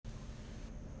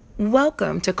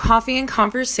Welcome to Coffee and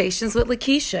Conversations with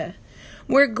Lakeisha.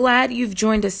 We're glad you've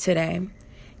joined us today.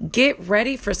 Get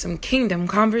ready for some kingdom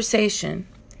conversation.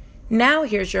 Now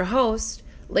here's your host,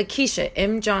 Lakeisha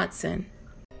M. Johnson.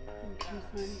 Thank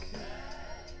you.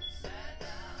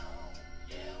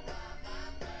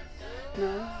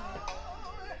 No.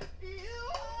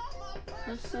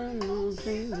 Personal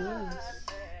Jesus.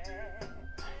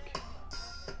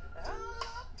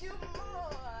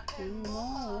 And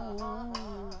more.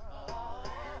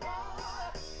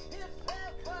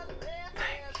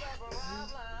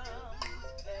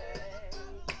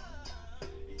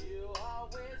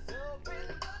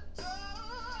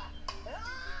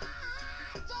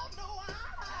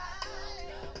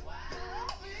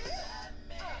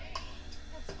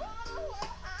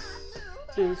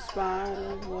 In spite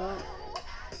of what?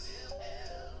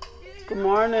 Good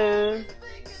morning.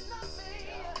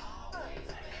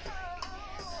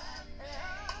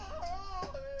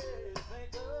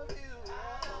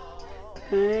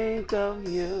 Think of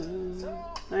you.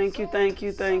 Thank you, thank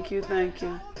you, thank you, thank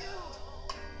you.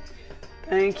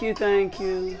 Thank you, thank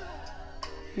you.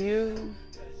 You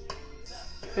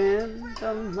in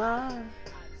the mind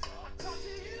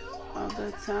all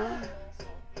the time.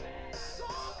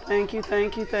 Thank you,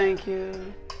 thank you, thank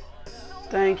you.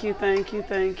 Thank you, thank you,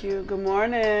 thank you. Good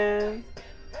morning.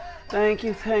 Thank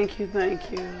you, thank you,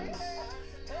 thank you.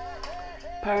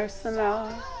 Personal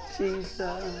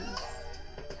Jesus.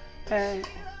 Hey.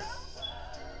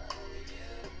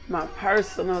 My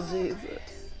personal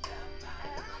Jesus.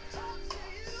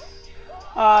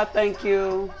 Ah, thank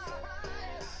you.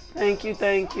 Thank you,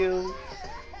 thank you.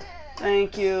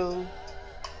 Thank you.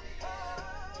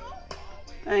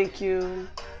 Thank you.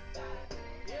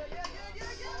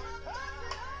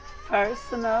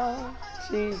 Personal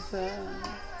Jesus.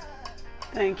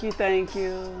 Thank you, thank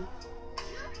you.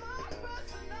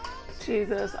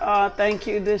 Jesus. Oh, thank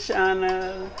you,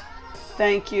 Deshauna.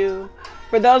 Thank you.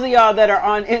 For those of y'all that are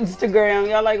on Instagram,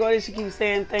 y'all like, why does she keep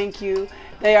saying thank you?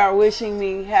 They are wishing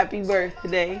me happy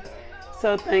birthday.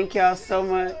 So thank y'all so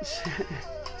much.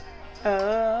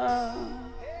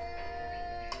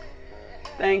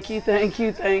 Thank you, thank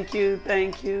you, thank you,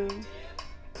 thank you.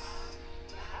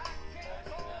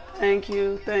 Thank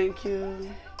you, thank you.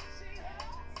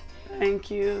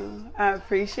 Thank you. I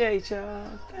appreciate y'all.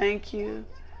 Thank you.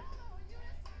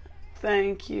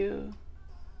 Thank you.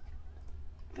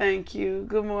 Thank you.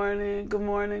 Good morning, good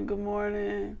morning, good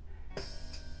morning.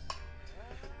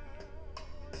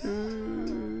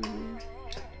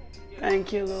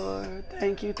 Thank you, Lord.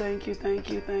 Thank you, thank you,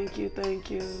 thank you, thank you, thank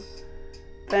you.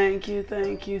 Thank you,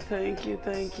 thank you, thank you,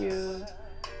 thank you.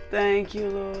 Thank you,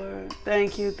 Lord.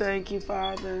 Thank you,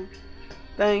 Father.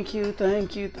 Thank you,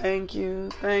 thank you, thank you.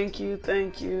 Thank you,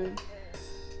 thank you.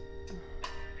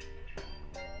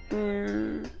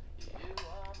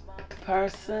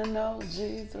 Personal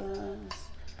Jesus.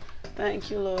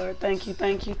 Thank you, Lord. Thank you,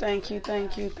 thank you, thank you,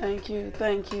 thank you, thank you,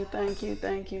 thank you, thank you,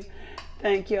 thank you.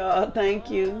 Thank y'all.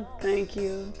 Thank you. Thank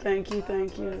you. Thank you,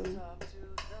 thank you.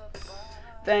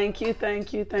 Thank you,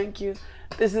 thank you, thank you.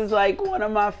 This is like one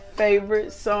of my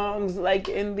favorite songs like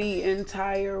in the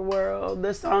entire world.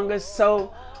 The song is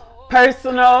so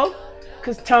personal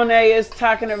because Tone is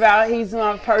talking about he's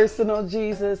my personal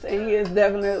Jesus, and he is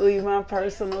definitely my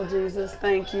personal Jesus.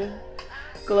 Thank you.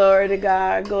 Glory to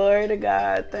God. Glory to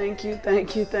God. Thank you,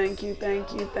 thank you, thank you,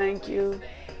 thank you, thank you.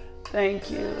 Thank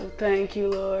you. Thank you,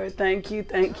 Lord. Thank you,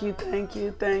 thank you, thank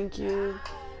you, thank you.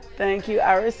 Thank you.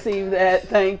 I receive that.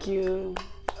 Thank you.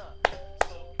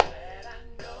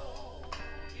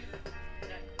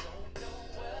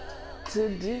 To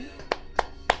do,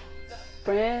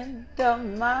 friend of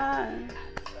mine,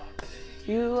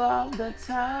 you all the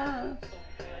time.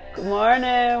 Good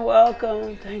morning,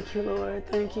 welcome. Thank you, Lord.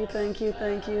 Thank you, thank you,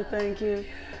 thank you, thank you.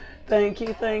 Thank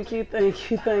you, thank you, thank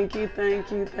you, thank you,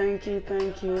 thank you, thank you,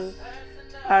 thank you.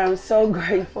 I am so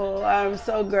grateful. I am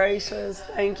so gracious.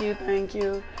 Thank you, thank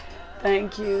you,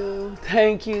 thank you,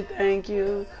 thank you, thank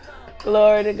you.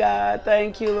 Glory to God.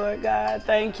 Thank you, Lord God.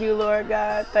 Thank you, Lord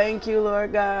God. Thank you,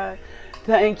 Lord God.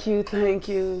 Thank you, thank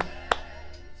you.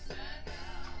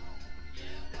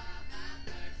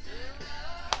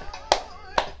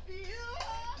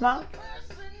 Mom.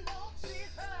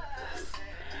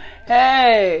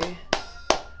 Hey.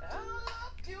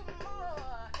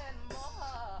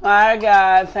 My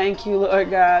God. Thank you, Lord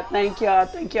God. Thank y'all.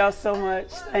 Thank y'all so much.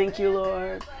 Thank you,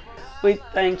 Lord. We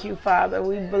thank you, Father.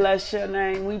 We bless your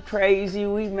name. We praise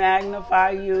you. We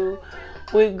magnify you.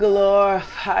 We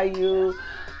glorify you.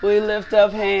 We lift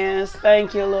up hands.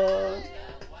 Thank you, Lord.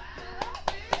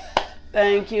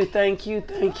 Thank you, thank you,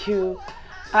 thank you.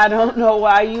 I don't know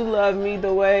why you love me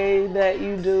the way that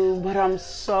you do, but I'm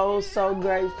so, so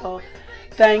grateful.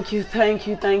 Thank you, thank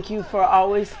you, thank you for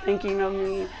always thinking of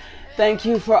me. Thank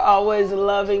you for always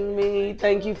loving me.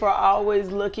 Thank you for always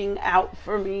looking out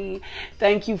for me.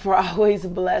 Thank you for always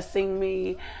blessing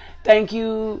me. Thank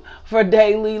you for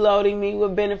daily loading me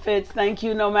with benefits. Thank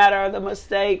you, no matter the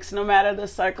mistakes, no matter the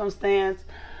circumstance,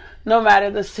 no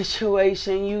matter the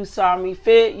situation, you saw me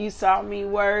fit, you saw me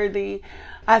worthy.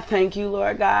 I thank you,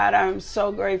 Lord God. I am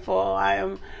so grateful. I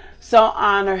am so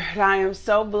honored. I am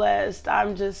so blessed.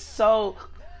 I'm just so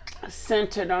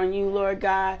centered on you, Lord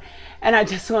God. And I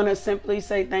just want to simply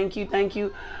say thank you. Thank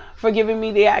you for giving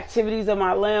me the activities of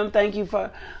my limb. Thank you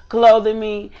for clothing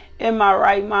me in my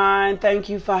right mind. Thank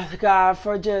you, Father God,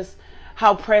 for just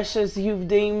how precious you've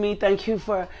deemed me. Thank you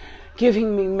for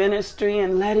giving me ministry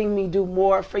and letting me do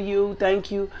more for you. Thank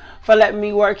you for letting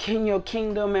me work in your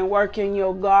kingdom and work in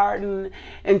your garden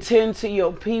and tend to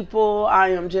your people. I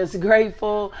am just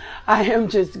grateful. I am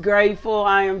just grateful.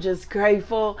 I am just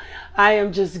grateful. I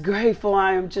am just grateful.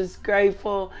 I am just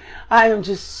grateful. I am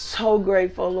just so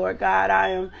grateful, Lord God. I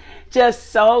am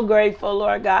just so grateful,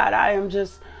 Lord God. I am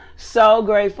just so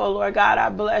grateful, Lord God. I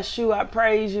bless you. I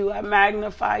praise you. I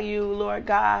magnify you, Lord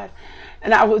God.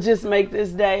 And I will just make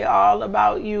this day all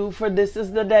about you, for this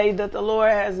is the day that the Lord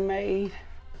has made.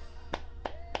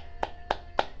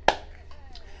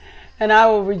 And I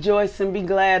will rejoice and be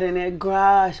glad in it.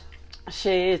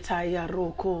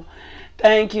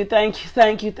 Thank you, thank you,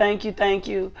 thank you, thank you, thank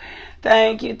you.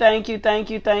 Thank you, thank you, thank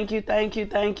you, thank you, thank you,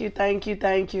 thank you, thank you,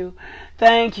 thank you.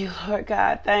 Thank you, Lord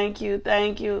God. Thank you,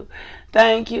 thank you.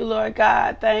 Thank you, Lord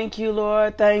God. Thank you,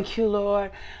 Lord. Thank you,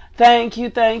 Lord. Thank you,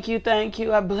 thank you, thank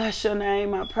you. I bless your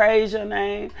name. I praise your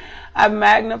name. I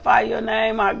magnify your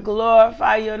name. I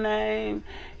glorify your name.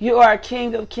 You are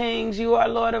King of Kings. You are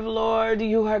Lord of Lords.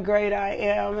 You are great I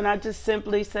am. And I just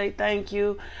simply say thank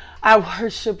you. I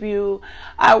worship you.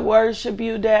 I worship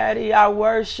you, Daddy. I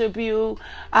worship you.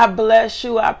 I bless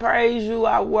you. I praise you.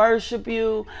 I worship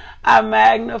you. I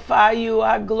magnify you.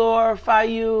 I glorify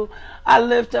you. I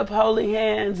lift up holy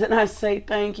hands and I say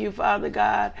thank you, Father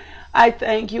God. I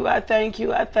thank you. I thank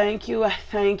you. I thank you. I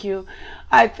thank you.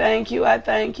 I thank you. I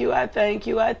thank you. I thank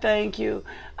you. I thank you.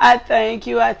 I thank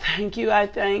you. I thank you. I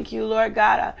thank you, Lord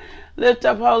God. I lift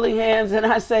up holy hands and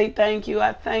I say thank you.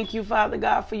 I thank you, Father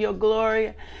God, for your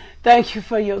glory. Thank you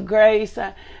for your grace.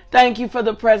 I thank you for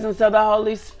the presence of the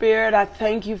Holy Spirit. I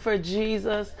thank you for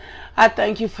Jesus. I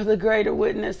thank you for the greater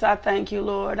witness. I thank you,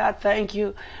 Lord. I thank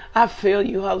you. I feel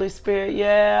you, Holy Spirit.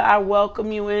 Yeah, I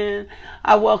welcome you in.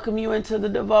 I welcome you into the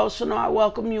devotional. I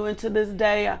welcome you into this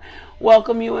day. I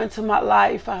welcome you into my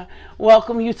life. I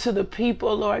welcome you to the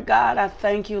people, Lord God. I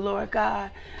thank you, Lord God.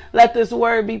 Let this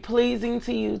word be pleasing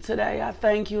to you today. I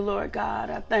thank you, Lord God.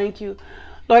 I thank you.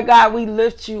 Lord God, we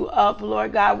lift you up,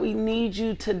 Lord God. We need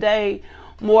you today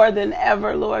more than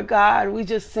ever, Lord God. We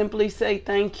just simply say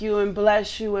thank you and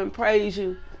bless you and praise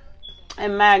you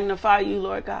and magnify you,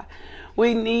 Lord God.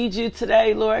 We need you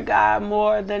today, Lord God,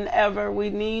 more than ever. We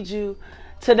need you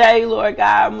today, Lord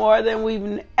God, more than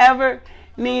we've ever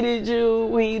needed you.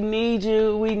 We need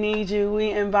you. We need you.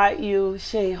 We invite you.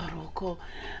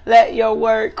 Let your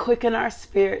word quicken our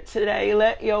spirit today.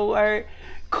 Let your word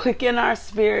quicken our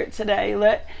spirit today.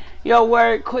 Let your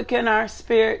word quicken our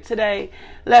spirit today.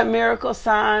 Let miracle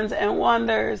signs and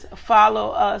wonders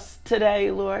follow us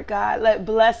today, Lord God. Let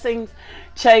blessings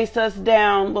chase us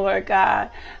down, Lord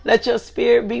God. Let your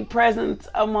spirit be present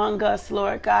among us,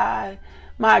 Lord God.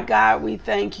 My God, we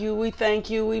thank you. We thank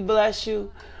you. We bless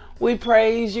you. We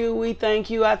praise you. We thank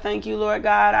you. I thank you, Lord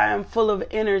God. I am full of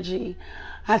energy.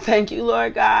 I thank you,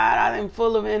 Lord God. I am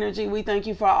full of energy. We thank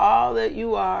you for all that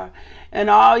you are and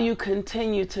all you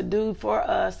continue to do for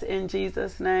us in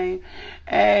Jesus' name.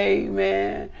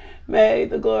 Amen. May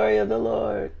the glory of the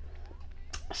Lord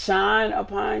shine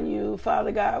upon you,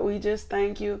 Father God. We just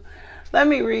thank you. Let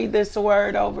me read this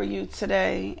word over you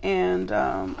today. And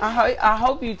I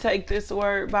hope you take this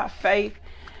word by faith.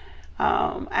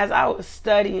 As I was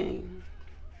studying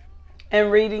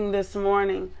and reading this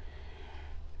morning,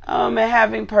 and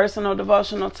having personal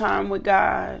devotional time with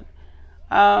God,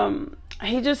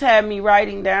 he just had me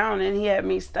writing down and he had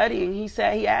me studying.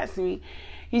 He asked me,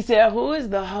 who is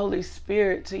the Holy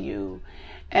Spirit to you?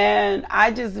 And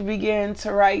I just began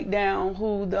to write down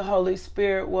who the Holy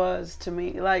Spirit was to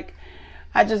me. Like,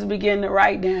 I just began to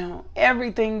write down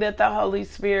everything that the Holy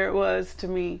Spirit was to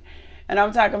me. And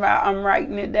I'm talking about, I'm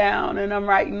writing it down and I'm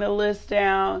writing the list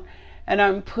down and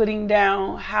I'm putting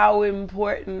down how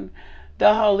important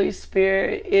the Holy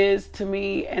Spirit is to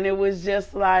me. And it was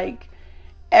just like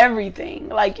everything.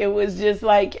 Like, it was just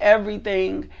like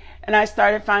everything. and I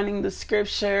started finding the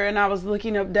scripture, and I was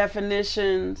looking up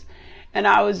definitions, and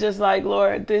I was just like,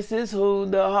 Lord, this is who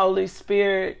the Holy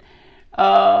Spirit,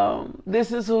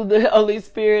 this is who the Holy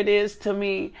Spirit is to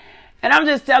me. And I'm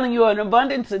just telling you, an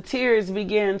abundance of tears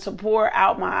began to pour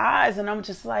out my eyes. And I'm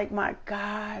just like, my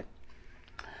God.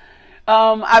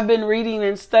 I've been reading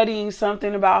and studying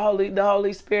something about the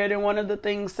Holy Spirit. And one of the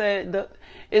things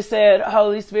it said,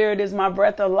 Holy Spirit is my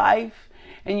breath of life.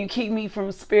 And you keep me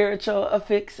from spiritual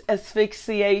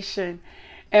asphyxiation.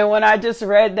 And when I just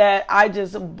read that, I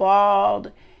just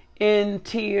bawled in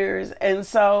tears. And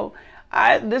so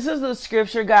this is the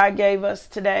scripture God gave us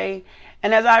today.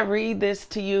 And as I read this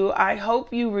to you, I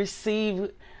hope you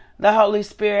receive the Holy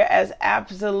Spirit as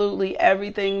absolutely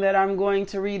everything that I'm going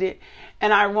to read it.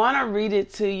 And I want to read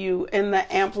it to you in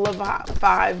the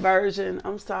Amplified version.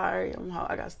 I'm sorry,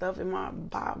 I got stuff in my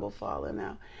Bible falling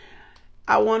out.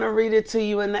 I want to read it to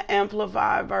you in the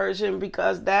Amplified version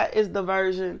because that is the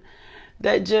version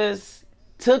that just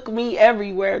took me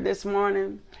everywhere this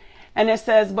morning. And it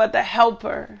says, but the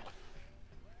Helper,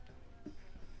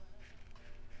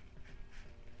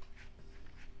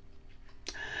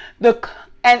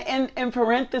 and in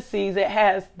parentheses, it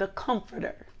has the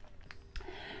Comforter,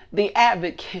 the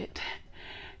Advocate,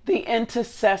 the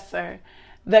Intercessor,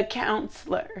 the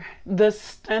Counselor, the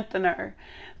Strengthener,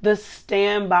 the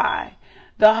Standby,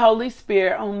 the Holy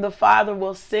Spirit, whom the Father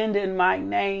will send in my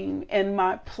name, in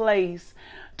my place,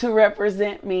 to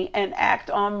represent me and act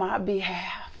on my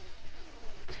behalf.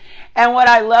 And what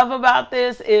I love about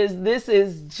this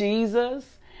is Jesus.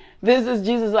 This is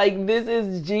Jesus, this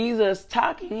is Jesus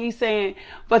talking. He's saying,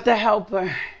 but the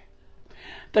Helper,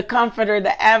 the Comforter,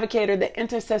 the Advocate, the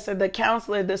Intercessor, the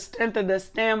Counselor, the Strengthener, the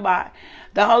Standby,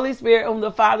 the Holy Spirit, whom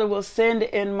the Father will send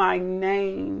in my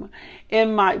name,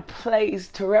 in my place,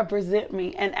 to represent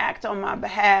me and act on my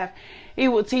behalf. He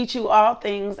will teach you all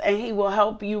things, and he will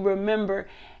help you remember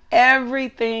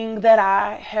everything that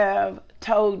I have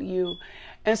told you.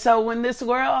 And so when this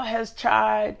world has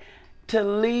tried to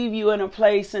leave you in a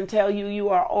place and tell you you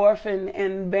are orphaned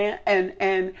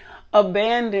and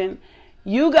abandoned,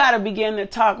 you got to begin to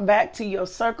talk back to your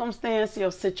circumstance,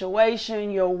 your situation,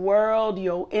 your world,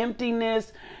 your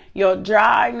emptiness, your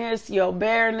dryness, your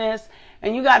bareness.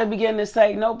 And you got to begin to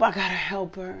say, nope, I got a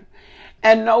helper.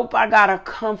 And nope, I got a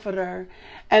comforter.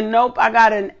 And nope, I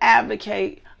got an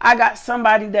advocate. I got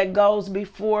somebody that goes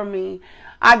before me.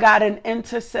 I got an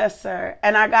intercessor,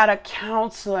 and I got a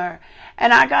counselor,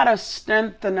 and I got a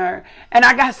strengthener, and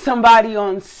I got somebody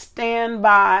on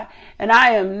standby. And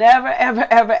I am never, ever,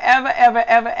 ever, ever, ever,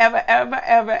 ever, ever,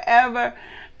 ever, ever, ever,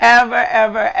 ever,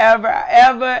 ever, ever,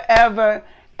 ever, ever,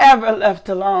 ever left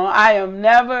alone. I'm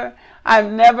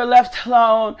never left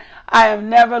alone. I am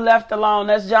never left alone.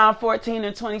 That's John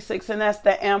 14:26, and that's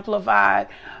the Amplified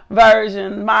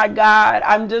version. My God,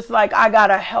 I'm just like, I got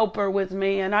a helper with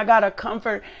me, and I got a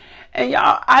comfort. And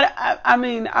y'all, I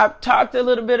mean, I've talked a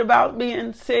little bit about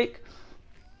being sick.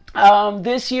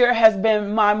 This year has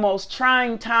been my most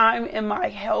trying time in my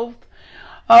health.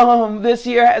 This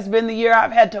year has been the year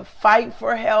I've had to fight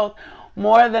for health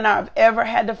more than I've ever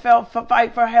had to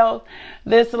fight for health.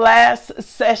 This last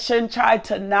session tried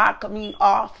to knock me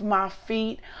off my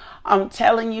feet. I'm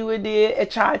telling you it did.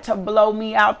 It tried to blow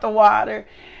me out the water.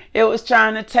 It was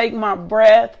trying to take my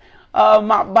breath.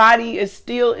 My body is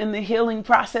still in the healing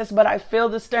process, but I feel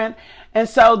the strength. And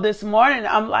so this morning,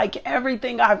 I'm like,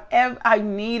 everything I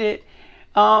needed.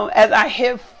 As I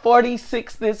hit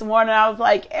 46 this morning, I was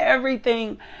like,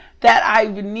 everything that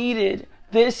I've needed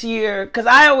this year, because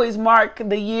I always mark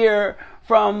the year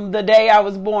from the day I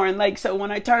was born. Like, so when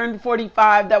I turned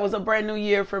 45, that was a brand new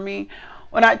year for me.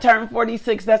 When I turned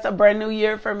 46, that's a brand new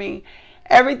year for me.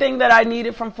 Everything that I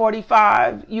needed from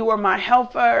 45, you were my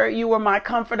helper, you were my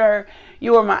comforter,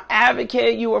 you were my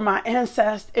advocate, you were my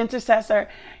intercessor,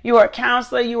 you were a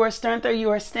counselor, you were a strengthener, you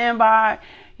were a standby,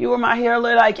 you were my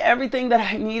healer. Like everything that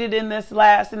I needed in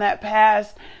that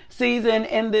past season,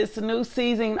 in this new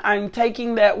season, I'm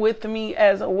taking that with me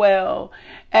as well.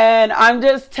 And I'm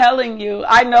just telling you,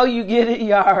 I know you get it,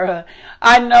 Yara.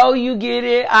 I know you get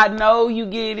it. I know you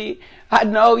get it. I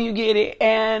know you get it.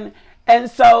 And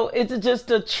so it's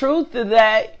just a truth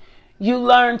that you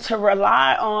learn to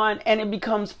rely on, and it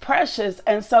becomes precious.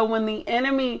 And so when the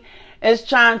enemy is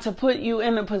trying to put you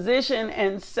in a position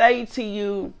and say to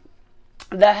you,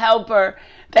 the helper,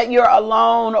 that you're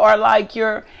alone, or like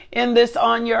you're in this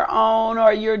on your own,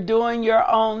 or you're doing your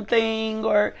own thing,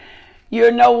 or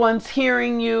no one's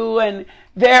hearing you. And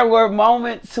there were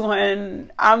moments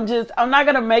when I'm not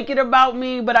going to make it about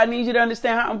me, but I need you to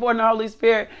understand how important the Holy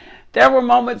Spirit. There were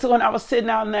moments when I was sitting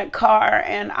out in that car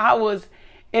and I was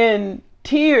in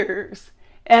tears,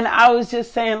 And I was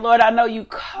just saying, Lord, I know you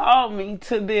called me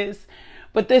to this,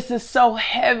 but this is so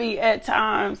heavy at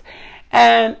times.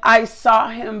 And I saw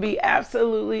him be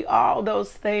absolutely all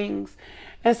those things.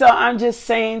 And so I'm just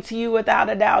saying to you without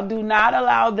a doubt, do not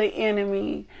allow the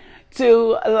enemy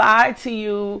to lie to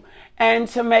you and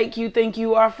to make you think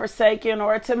you are forsaken,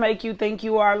 or to make you think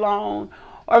you are alone,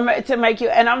 or to make you,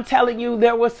 and I'm telling you,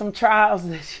 there was some trials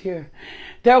this year.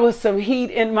 There was some heat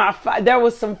in my fire. There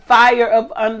was some fire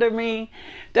up under me.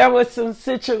 There was some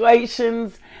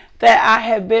situations that I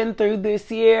had been through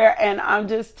this year. And I'm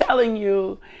just telling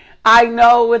you, I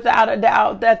know without a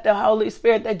doubt that the Holy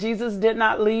Spirit, that Jesus did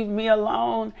not leave me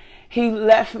alone. He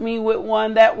left me with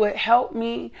one that would help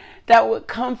me, that would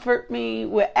comfort me,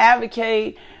 would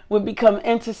advocate, would become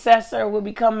intercessor, would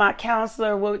become my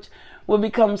counselor, which would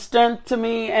become strength to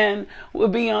me, and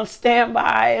would be on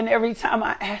standby. And every time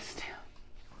I asked him,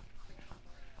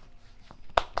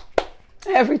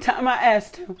 every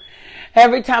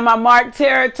time I marked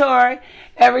territory,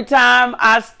 every time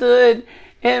I stood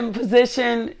in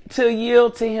position to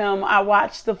yield to him, I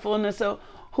watched the fullness of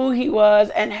who he was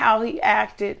and how he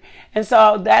acted. And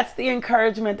so that's the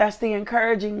encouragement. That's the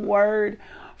encouraging word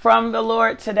from the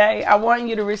Lord today. I want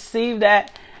you to receive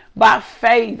that by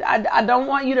faith. I don't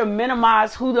want you to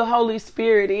minimize who the Holy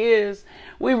Spirit is.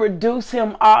 We reduce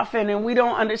him often, and we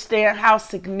don't understand how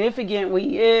significant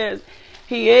he is.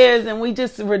 And we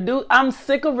just reduce. I'm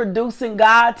sick of reducing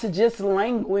God to just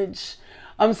language.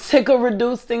 I'm sick of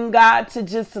reducing God to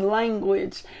just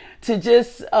language, to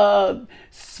just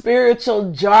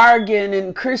spiritual jargon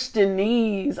and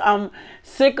Christianese. I'm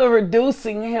sick of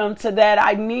reducing him to that.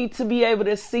 I need to be able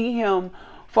to see him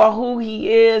for who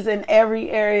he is in every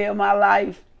area of my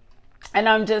life. And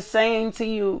I'm just saying to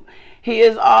you, he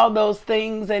is all those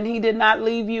things, and he did not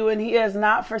leave you, and he has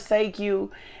not forsake you,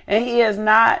 and he has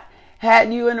not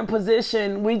had you in a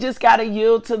position. We just got to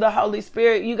yield to the Holy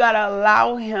Spirit. You got to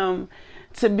allow him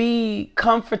to be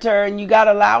comforter, and you got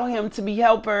to allow him to be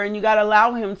helper, and you got to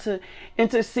allow him to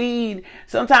intercede.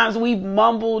 Sometimes we've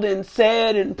mumbled and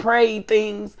said and prayed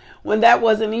things when that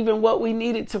wasn't even what we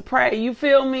needed to pray. You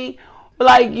feel me?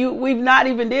 Like we've not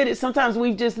even did it. Sometimes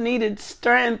we've just needed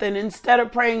strength, and instead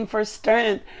of praying for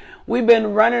strength, we've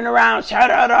been running around,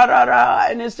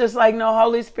 and it's just like, no,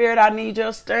 Holy Spirit, I need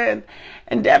your strength.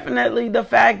 And definitely the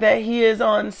fact that he is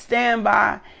on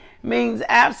standby means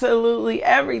absolutely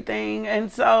everything.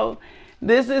 And so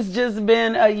this has just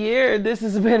been a year. This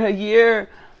has been a year,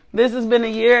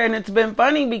 and it's been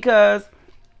funny because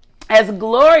as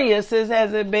glorious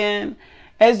as it been,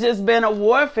 it's just been a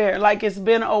warfare. Like, it's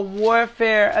been a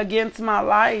warfare against my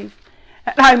life.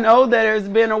 And I know that there's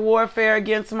been a warfare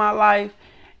against my life.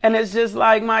 And it's just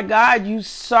like, my God, you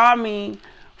saw me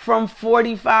from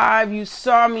 45. You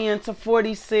saw me into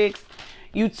 46.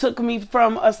 You took me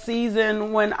from a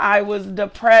season when I was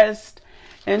depressed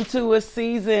into a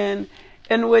season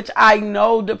in which I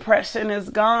know depression is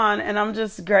gone. And I'm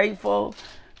just grateful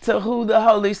to who the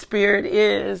Holy Spirit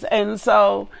is. And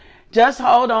so just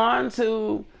hold on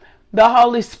to the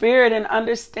Holy Spirit and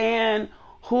understand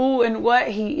who and what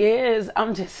he is.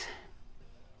 I'm just...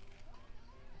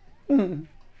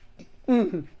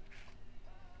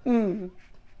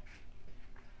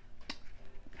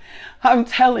 I'm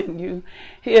telling you,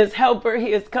 he is helper,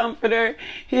 he is comforter,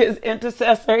 he is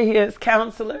intercessor, he is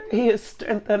counselor, he is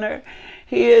strengthener,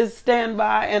 he is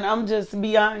standby, and I'm just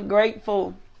beyond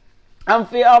grateful. I'm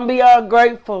beyond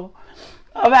grateful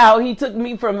of how he took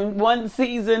me from one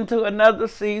season to another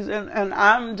season, and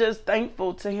I'm just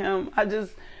thankful to him.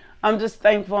 I'm just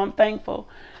thankful. I'm thankful.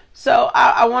 So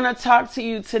I want to talk to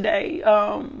you today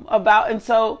about, and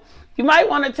so you might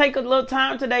want to take a little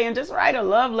time today and just write a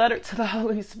love letter to the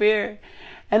Holy Spirit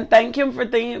and thank him for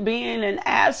being, and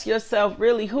ask yourself,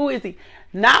 really, who is he?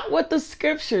 Not what the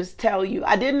scriptures tell you.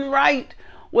 I didn't write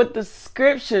what the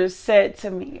scriptures said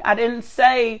to me. I didn't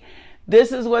say,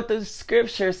 this is what the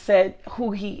scripture said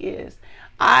who he is.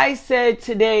 I said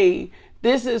today,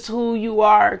 this is who you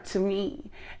are to me.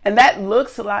 And that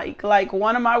looks like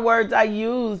one of my words I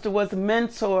used was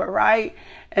mentor, right?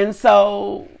 And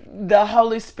so the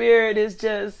Holy Spirit is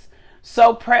just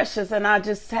so precious. And I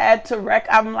just had to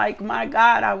I'm like, my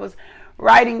God, I was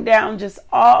writing down just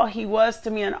all he was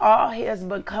to me and all he has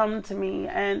become to me.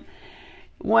 And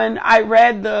when I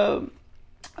read the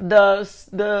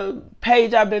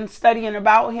page I've been studying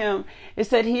about him, it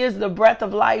said he is the breath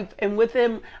of life, and with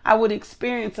him I would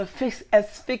experience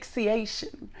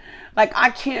asphyxiation. Like, I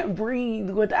can't breathe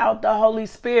without the Holy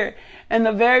Spirit. And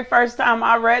the very first time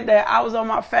I read that, I was on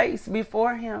my face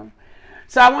before him.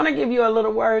 So I want to give you a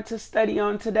little word to study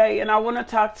on today, and I want to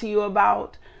talk to you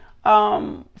about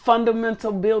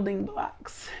fundamental building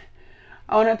blocks.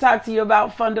 I want to talk to you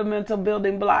about fundamental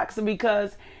building blocks,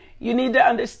 because you need to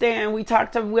understand, we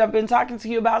have been talking to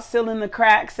you about sealing the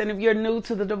cracks. And if you're new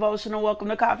to the devotional, welcome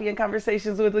to Coffee and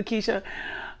Conversations with Lakeisha.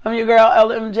 I'm your girl,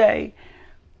 LMJ.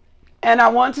 And I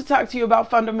want to talk to you about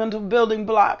fundamental building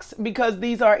blocks because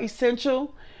these are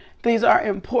essential. These are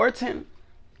important.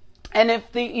 And if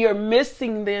you're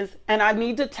missing this, and I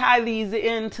need to tie these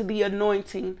into the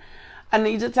anointing. I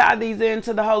need to tie these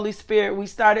into the Holy Spirit. We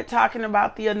started talking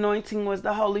about the anointing was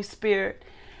the Holy Spirit.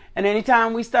 And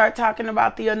anytime we start talking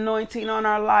about the anointing on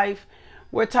our life,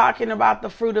 we're talking about the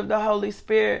fruit of the Holy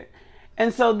Spirit.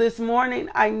 And so this morning,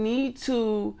 I need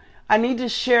to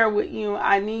share with you,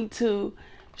 I need to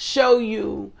show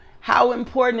you how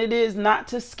important it is not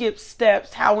to skip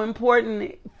steps, how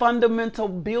important fundamental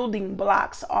building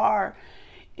blocks are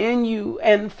in you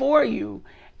and for you.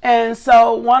 And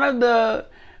so one of the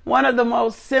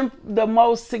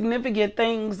most significant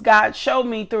things God showed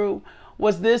me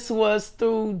was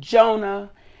through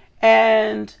Jonah,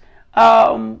 and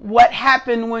what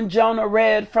happened when Jonah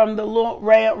ran from the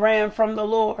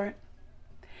Lord,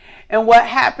 and what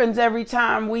happens every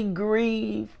time we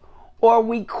grieve or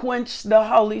we quench the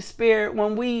Holy Spirit.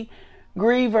 When we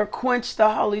grieve or quench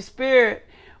the Holy Spirit,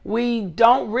 we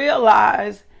don't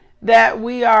realize that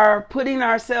we are putting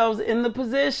ourselves in the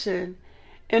position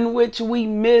in which we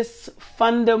miss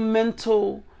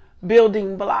fundamental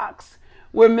building blocks.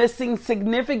 We're missing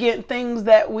significant things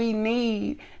that we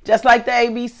need, just like the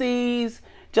ABCs,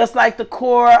 just like the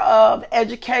core of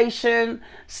education,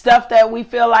 stuff that we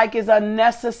feel like is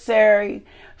unnecessary,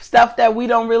 stuff that we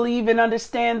don't really even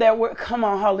understand that come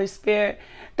on, Holy Spirit,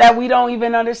 that we don't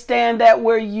even understand that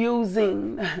we're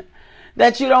using,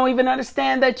 that you don't even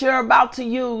understand that you're about to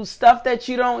use, stuff that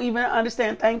you don't even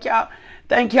understand. Thank y'all.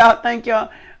 Stuff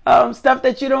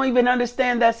that you don't even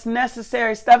understand that's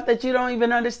necessary, stuff that you don't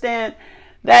even understand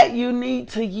that you need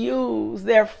to use.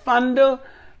 They're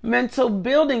fundamental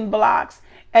building blocks,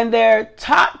 and they're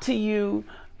taught to you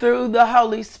through the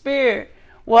Holy Spirit.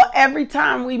 Well, every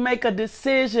time we make a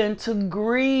decision to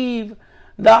grieve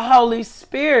the Holy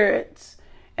Spirit,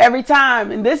 every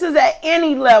time, and this is at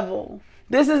any level,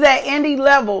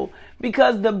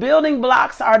 because the building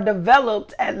blocks are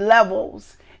developed at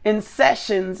levels, in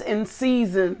sessions, in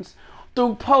seasons,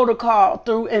 through protocol,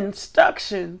 through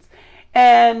instructions.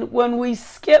 And when we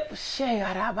skip,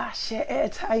 I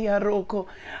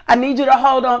need you to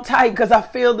hold on tight, because I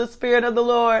feel the Spirit of the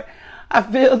Lord. I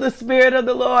feel the Spirit of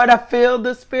the Lord. I feel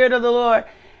the Spirit of the Lord.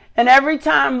 And every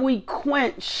time we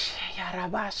quench,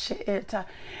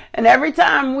 and every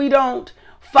time we don't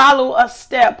follow a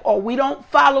step, or we don't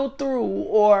follow through,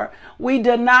 or we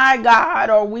deny God,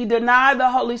 or we deny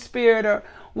the Holy Spirit, or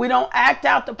we don't act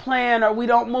out the plan, or we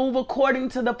don't move according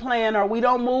to the plan, or we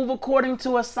don't move according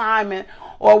to assignment,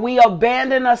 or we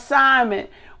abandon assignment,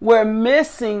 we're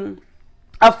missing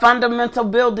a fundamental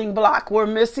building block. We're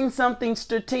missing something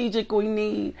strategic we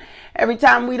need. Every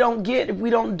time if we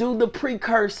don't do the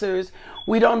precursors,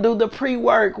 we don't do the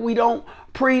pre-work, we don't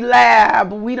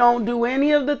pre-lab, we don't do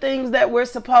any of the things that we're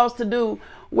supposed to do,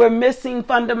 we're missing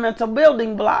fundamental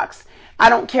building blocks. I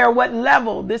don't care what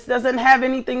level. This doesn't have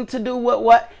anything to do with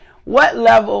what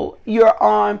level you're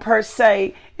on per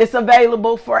se. It's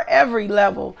available for every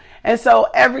level. And so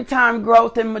every time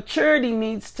growth and maturity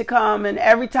needs to come, and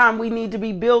every time we need to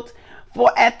be built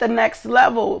for at the next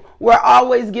level, we're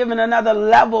always given another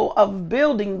level of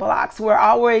building blocks. We're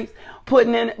always put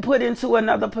into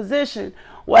another position.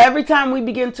 Well, every time we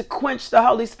begin to quench the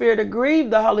Holy Spirit or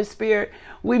grieve the Holy Spirit,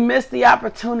 we miss the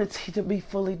opportunity to be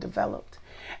fully developed.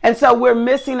 And so we're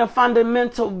missing a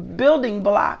fundamental building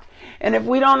block. And if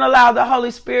we don't allow the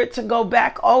Holy Spirit to go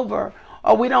back over,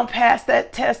 or we don't pass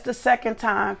that test the second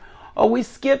time, or we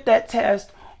skip that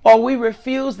test, or we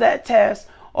refuse that test,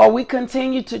 or we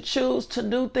continue to choose to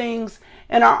do things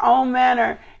in our own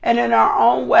manner and in our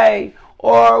own way,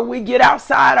 or we get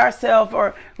outside ourselves,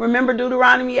 or remember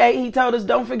Deuteronomy 8, he told us,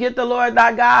 don't forget the Lord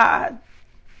thy God,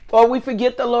 or we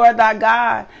forget the Lord thy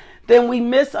God, then we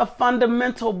miss a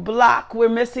fundamental block. We're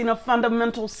missing a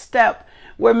fundamental step.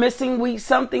 We're missing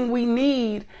something we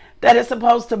need that is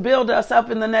supposed to build us up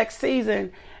in the next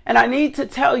season. And I need to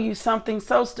tell you something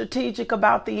so strategic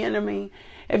about the enemy.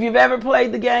 If you've ever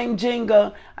played the game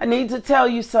Jenga, I need to tell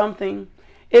you something.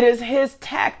 It is his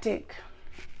tactic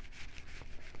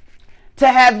to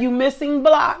have you missing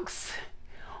blocks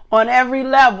on every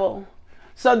level,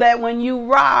 so that when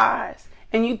you rise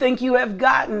and you think you have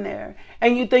gotten there,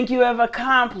 and you think you have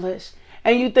accomplished,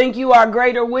 and you think you are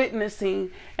greater witnessing,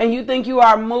 and you think you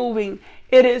are moving,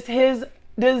 it is his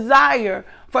desire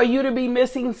for you to be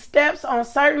missing steps on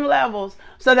certain levels,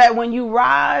 so that when you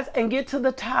rise and get to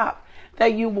the top,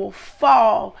 that you will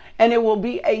fall, and it will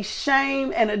be a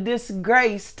shame and a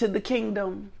disgrace to the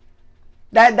kingdom.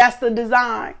 That's the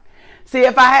design. See,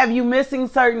 if I have you missing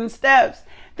certain steps,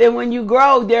 then when you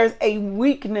grow, there's a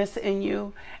weakness in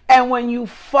you. And when you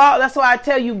fall, that's why I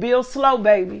tell you, build slow,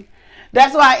 baby.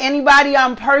 That's why anybody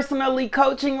I'm personally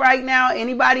coaching right now,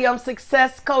 anybody I'm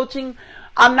success coaching,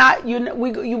 I'm not, you're not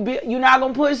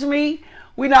going to push me.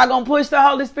 We're not going to push the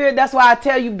Holy Spirit. That's why I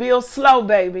tell you, build slow,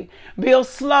 baby. Build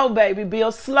slow, baby.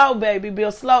 Build slow, baby.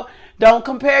 Build slow. Don't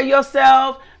compare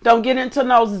yourself. Don't get into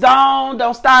no zone.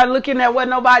 Don't start looking at what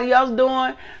nobody else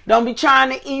doing. Don't be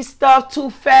trying to eat stuff too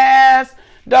fast.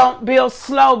 Don't build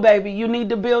slow, baby. You need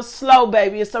to build slow,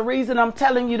 baby. It's the reason I'm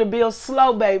telling you to build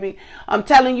slow, baby. I'm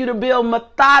telling you to build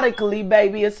methodically,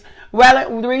 baby.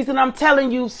 The reason I'm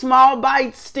telling you small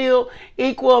bites still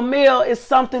equal a meal is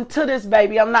something to this,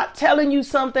 baby. I'm not telling you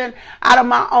something out of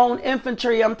my own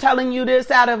infantry. I'm telling you this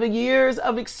out of years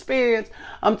of experience.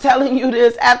 I'm telling you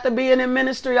this after being in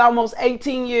ministry almost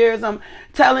 18 years. I'm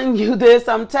telling you this.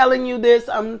 I'm telling you this.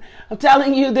 I'm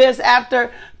telling you this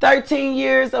after 13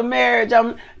 years of marriage.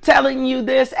 I'm telling you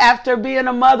this after being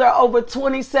a mother over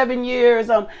 27 years.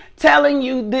 I'm telling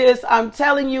you this. I'm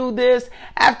telling you this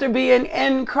after being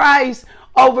in Christ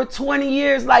over 20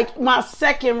 years, like my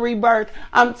second rebirth.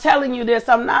 I'm telling you this.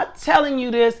 I'm not telling you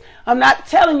this. I'm not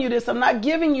telling you this. I'm not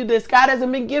giving you this. God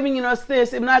hasn't been giving us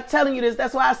this. I'm not telling you this.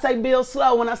 That's why I say build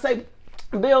slow. When I say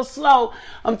build slow,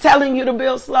 I'm telling you to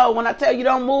build slow. When I tell you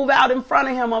don't move out in front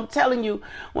of him, I'm telling you.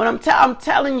 When I'm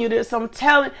telling you this. I'm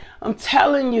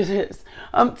telling you this.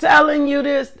 I'm telling you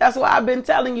this. That's why I've been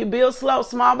telling you, build slow,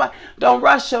 small bite. Don't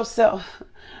rush yourself.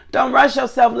 Don't rush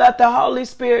yourself. Let the Holy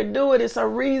Spirit do it. It's a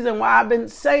reason why I've been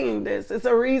saying this. It's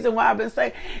a reason why I've been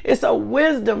saying it's a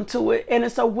wisdom to it. And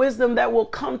it's a wisdom that will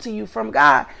come to you from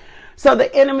God. So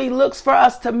the enemy looks for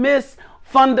us to miss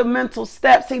fundamental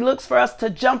steps. He looks for us to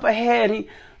jump ahead. He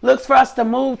looks for us to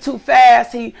move too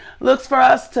fast. He looks for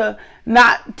us to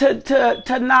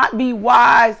not be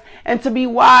wise and to be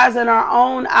wise in our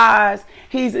own eyes.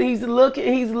 He's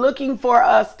looking for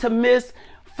us to miss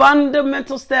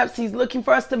fundamental steps. He's looking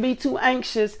for us to be too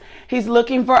anxious. He's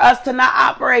looking for us to not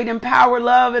operate in power,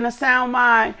 love, and a sound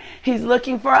mind. He's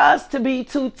looking for us to be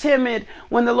too timid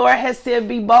when the Lord has said,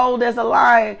 be bold as a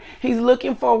lion. He's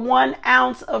looking for 1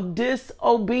 ounce of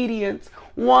disobedience.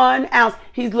 1 ounce.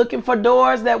 He's looking for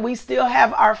doors that we still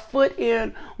have our foot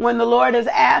in when the Lord has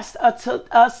asked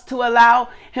us to allow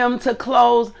him to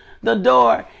close the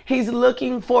door. He's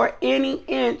looking for any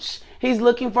inch. He's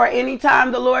looking for any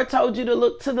time the Lord told you to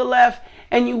look to the left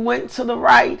and you went to the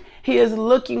right. He is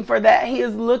looking for that. He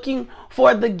is looking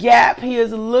for the gap. He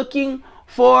is looking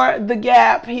for the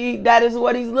gap. That is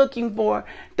what he's looking for.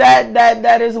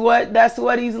 That's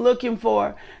what he's looking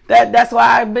for. That's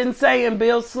why I've been saying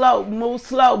build slow, move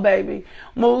slow, baby.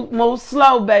 Move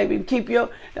slow, baby.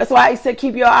 That's why he said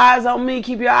keep your eyes on me.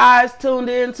 Keep your eyes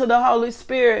tuned in to the Holy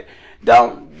Spirit.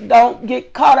 Don't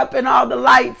get caught up in all the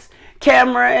lights,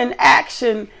 camera, and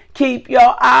action. Keep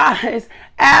your eyes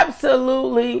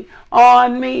absolutely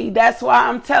on me. That's why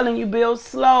I'm telling you, build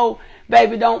slow,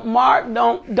 baby. Don't mark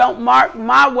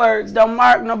my words. Don't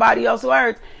mark nobody else's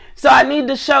words. So I need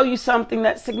to show you something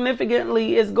that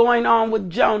significantly is going on with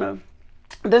Jonah.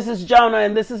 This is Jonah,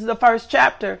 and this is the first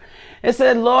chapter. It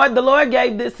said, the Lord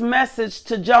gave this message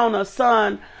to Jonah,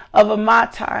 son of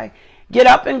Amittai. Get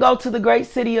up and go to the great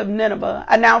city of Nineveh.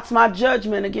 Announce my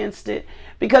judgment against it,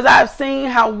 because I have seen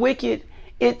how wicked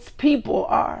its people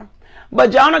are.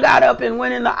 But Jonah got up and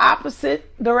went in the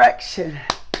opposite direction.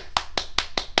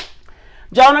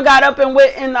 Jonah got up and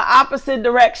went in the opposite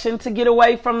direction to get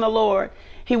away from the Lord.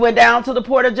 He went down to the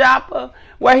port of Joppa,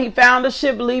 where he found a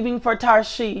ship leaving for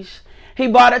Tarshish. He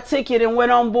bought a ticket and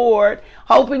went on board,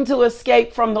 hoping to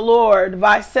escape from the Lord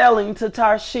by sailing to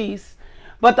Tarshish.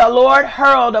 But the Lord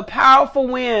hurled a powerful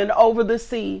wind over the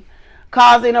sea,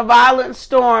 causing a violent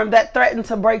storm that threatened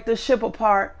to break the ship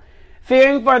apart.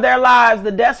 Fearing for their lives,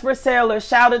 the desperate sailors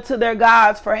shouted to their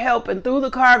gods for help and threw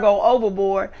the cargo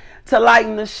overboard to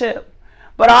lighten the ship.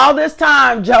 But all this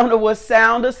time, Jonah was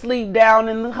sound asleep down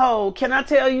in the hold. Can I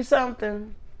tell you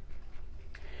something?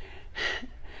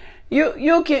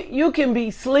 You can be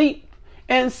asleep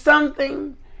in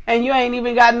something and you ain't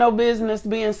even got no business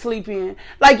being sleepy in.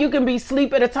 Like you can be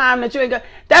asleep at a time that you ain't got.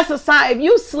 That's a sign. If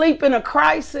you sleep in a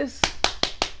crisis,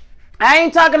 I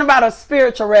ain't talking about a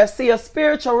spiritual rest. See, a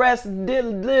spiritual rest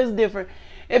is different.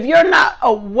 If you're not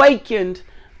awakened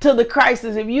to the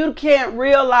crisis, if you can't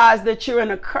realize that you're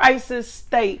in a crisis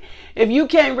state, if you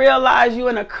can't realize you're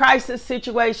in a crisis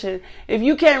situation, if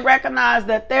you can't recognize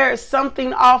that there is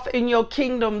something off in your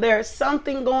kingdom, there is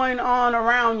something going on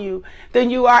around you, then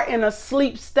you are in a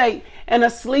sleep state. And a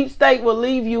sleep state will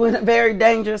leave you in a very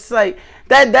dangerous state.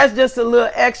 That's just a little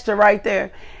extra right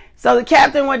there. So the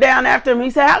captain went down after him.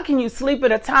 He said, "How can you sleep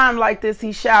at a time like this?"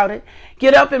 He shouted.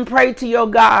 "Get up and pray to your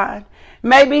God.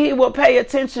 Maybe he will pay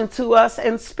attention to us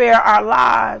and spare our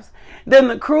lives." Then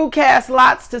the crew cast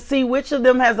lots to see which of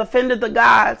them has offended the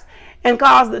gods and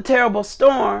caused the terrible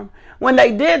storm. When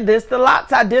they did this, the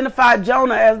lots identified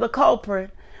Jonah as the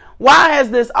culprit. "Why has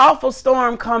this awful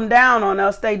storm come down on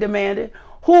us?" they demanded.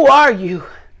 "Who are you?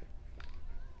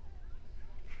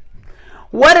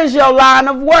 What is your line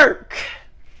of work?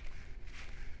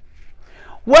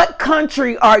 What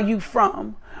country are you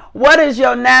from? What is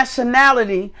your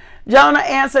nationality?" Jonah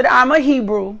answered, "I'm a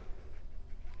Hebrew,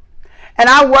 and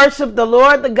I worship the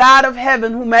Lord, the God of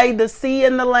heaven, who made the sea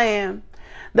and the land."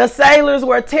 The sailors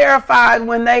were terrified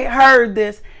when they heard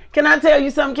this. Can I tell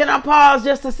you something? Can I pause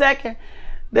just a second?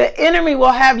 The enemy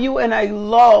will have you in a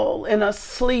lull, in a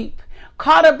sleep,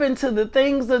 caught up into the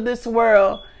things of this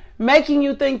world, making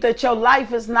you think that your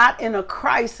life is not in a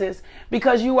crisis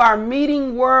because you are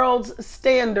meeting world's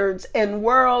standards and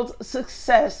world's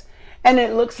success. And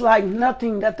it looks like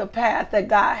nothing that the path that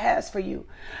God has for you.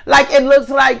 Like it looks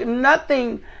like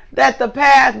nothing that the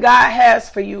path God has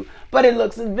for you. But it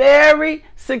looks very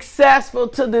successful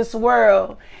to this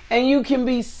world. And you can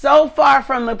be so far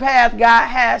from the path God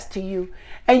has to you.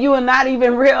 And you will not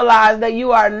even realize that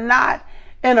you are not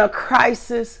in a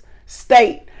crisis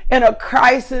state, in a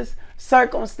crisis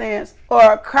circumstance,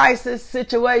 or a crisis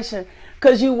situation.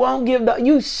 Because you won't give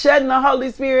you shutting the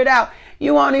Holy Spirit out.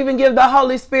 You won't even give the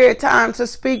Holy Spirit time to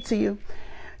speak to you.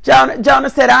 Jonah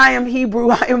said, "I am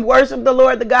Hebrew. I am worship the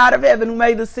Lord, the God of heaven, who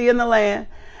made the sea and the land."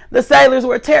 The sailors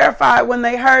were terrified when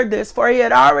they heard this, for he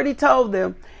had already told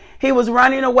them he was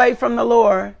running away from the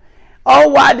Lord. "Oh,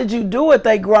 why did you do it?"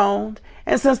 they groaned.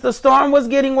 And since the storm was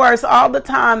getting worse all the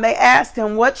time, they asked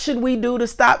him, "What should we do to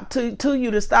stop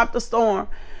the storm?"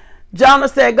 Jonah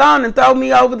said, "Go on and throw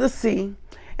me over the sea,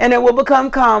 and it will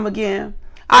become calm again.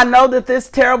 I know that this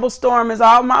terrible storm is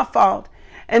all my fault."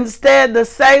 Instead, the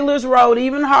sailors rowed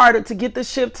even harder to get the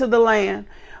ship to the land.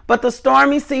 But the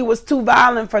stormy sea was too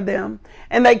violent for them,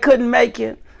 and they couldn't make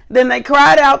it. Then they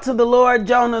cried out to the Lord,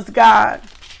 Jonah's God.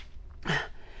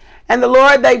 And the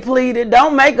Lord, they pleaded,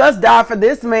 "Don't make us die for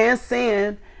this man's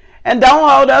sin, and don't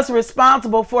hold us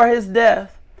responsible for his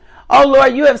death. Oh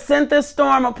Lord, you have sent this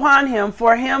storm upon him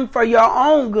for your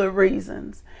own good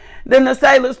reasons." Then the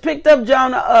sailors picked up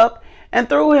Jonah up and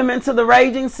threw him into the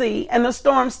raging sea, and the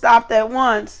storm stopped at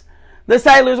once. The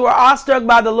sailors were awestruck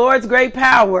by the Lord's great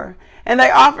power, and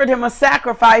they offered him a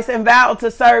sacrifice and vowed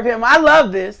to serve him. I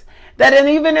love this, that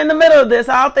even in the middle of this,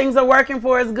 all things are working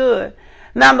for his good.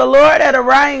 Now the Lord had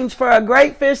arranged for a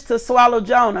great fish to swallow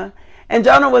Jonah, and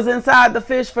Jonah was inside the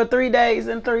fish for 3 days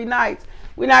and 3 nights.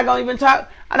 We're not going to even talk.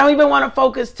 I don't even want to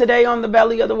focus today on the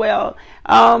belly of the whale.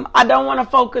 I don't want to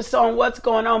focus on what's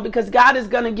going on, because God is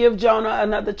going to give Jonah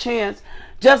another chance,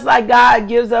 just like God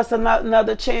gives us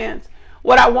another chance.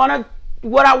 What I want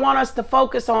us to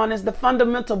focus on is the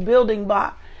fundamental building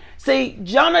block. See,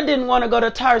 Jonah didn't want to go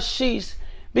to Tarshish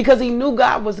because he knew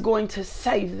God was going to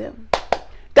save them.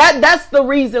 That's the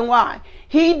reason why.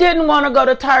 He didn't want to go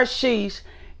to Tarshish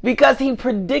because he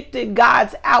predicted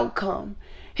God's outcome.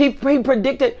 He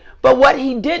predicted, but what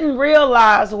he didn't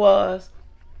realize was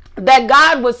that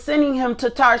God was sending him to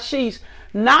Tarshish.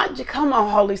 Come on,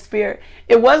 Holy Spirit.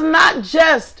 It was not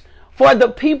just for the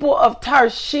people of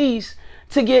Tarshish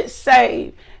to get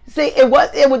saved. See,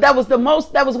 that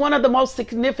was one of the most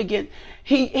significant.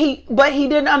 But he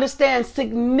didn't understand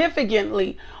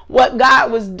significantly what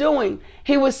God was doing.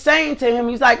 He was saying to him,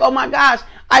 he's like, "Oh my gosh,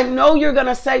 I know you're going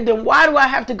to save them. Why do I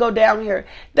have to go down here?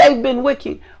 They've been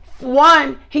wicked."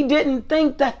 One, he didn't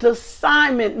think that the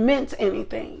assignment meant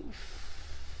anything.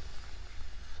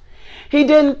 He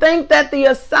didn't think that the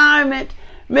assignment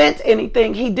meant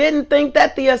anything. He didn't think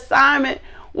that the assignment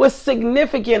was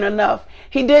significant enough.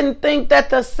 He didn't think that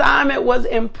the assignment was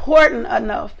important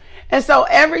enough. And so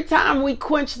every time we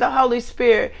quench the Holy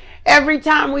Spirit, every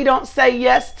time we don't say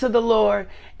yes to the Lord,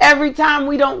 every time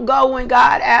we don't go when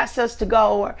God asks us to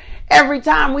go, or every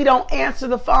time we don't answer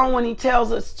the phone when he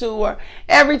tells us to, or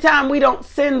every time we don't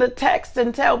send the text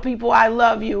and tell people I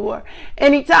love you, or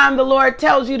anytime the Lord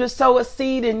tells you to sow a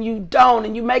seed and you don't,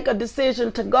 and you make a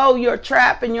decision to go your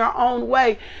trap in your own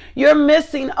way, you're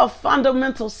missing a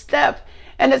fundamental step.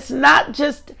 And it's not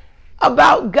just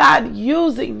about God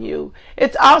using you.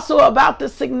 It's also about the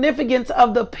significance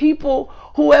of the people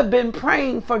who have been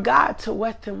praying for God to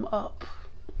wet them up.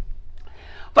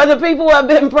 For the people who have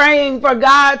been praying for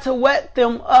God to wet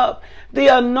them up, the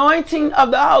anointing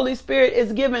of the Holy Spirit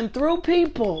is given through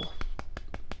people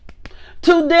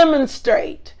to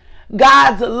demonstrate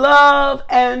God's love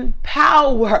and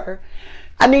power.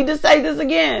 I need to say this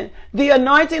again. The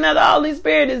anointing of the Holy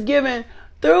Spirit is given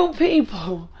through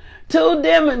people to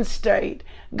demonstrate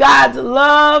God's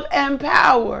love and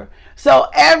power. So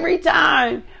every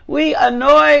time we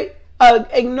ignore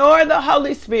the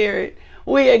Holy Spirit,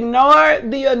 we ignore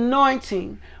the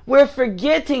anointing, we're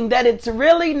forgetting that it's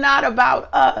really not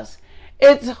about us.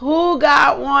 It's who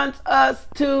God wants us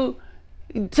how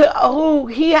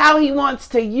he wants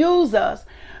to use us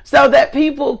so that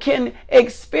people can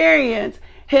experience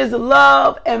his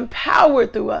love and power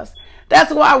through us.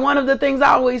 That's why one of the things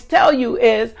I always tell you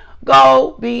is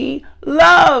go be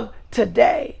loved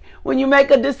today. When you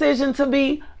make a decision to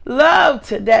be loved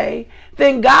today,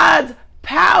 then God's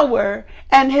power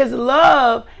and his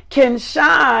love can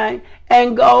shine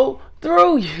and go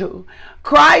through you.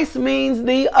 Christ means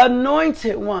the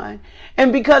anointed one.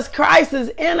 And because Christ is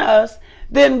in us,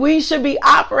 then we should be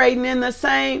operating in the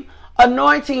same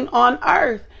anointing on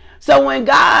earth. So when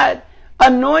God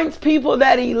anoints people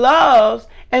that he loves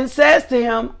and says to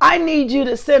him, I need you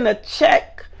to send a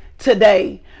check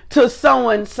today to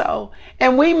so-and-so,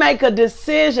 and we make a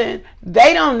decision,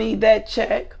 they don't need that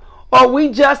check, or we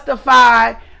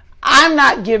justify, I'm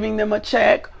not giving them a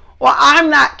check, or I'm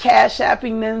not cash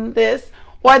apping them this,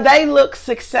 or they look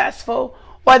successful,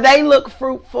 or they look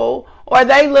fruitful, or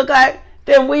they look like,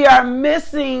 then we are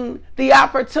missing the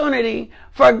opportunity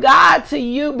for God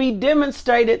to be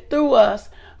demonstrated through us,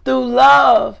 through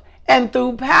love and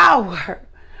through power.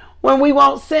 When we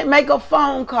won't make a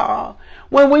phone call,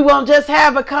 when we won't just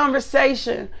have a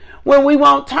conversation, when we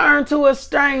won't turn to a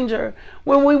stranger,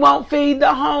 when we won't feed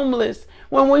the homeless,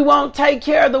 when we won't take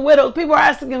care of the widows. People are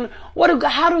asking,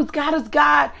 how does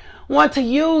God want to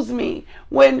use me?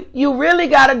 When you really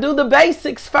got to do the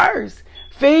basics first.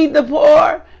 Feed the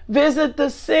poor, visit the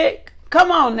sick.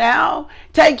 Come on now.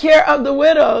 Take care of the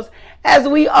widows. As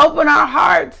we open our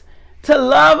hearts to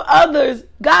love others,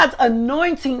 God's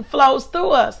anointing flows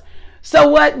through us. So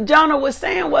what Jonah was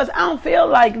saying was, I don't feel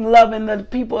like loving the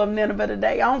people of Nineveh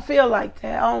today. I don't feel like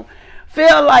that. I don't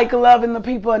feel like loving the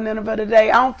people of Nineveh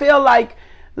today. I don't feel like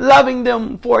loving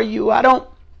them for you. I don't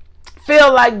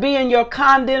feel like being your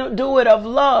conduit of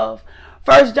love.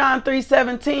 1 John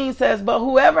 3:17 says, but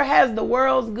whoever has the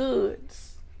world's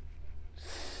goods,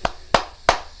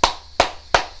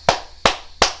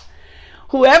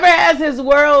 whoever has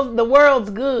the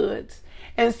world's goods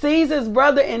and sees his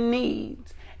brother in need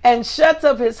and shuts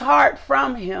up his heart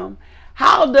from him,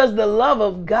 how does the love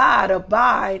of God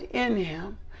abide in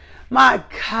him? My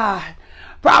God.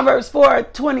 Proverbs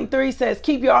 4:23 says,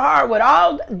 keep your heart with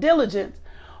all diligence,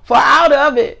 for out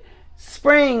of it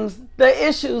springs the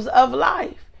issues of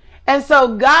life. And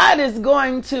so God is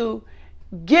going to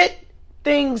get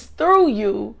things through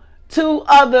you to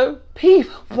other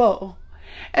people.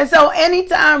 And so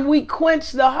anytime we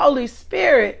quench the Holy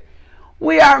Spirit,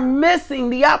 we are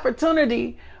missing the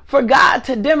opportunity for God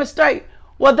to demonstrate.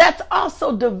 Well, that's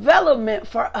also development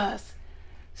for us.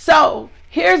 So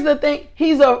here's the thing.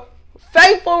 He's a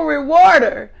faithful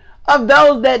rewarder of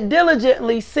those that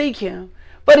diligently seek him.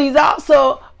 But he's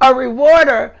also a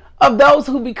rewarder of those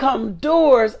who become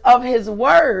doers of his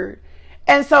word.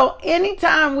 And so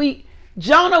anytime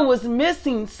Jonah was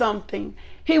missing something.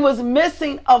 He was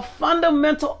missing a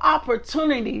fundamental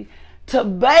opportunity to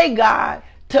obey God,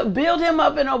 to build him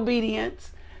up in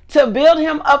obedience, to build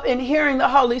him up in hearing the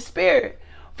Holy Spirit.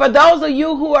 For those of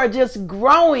you who are just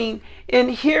growing in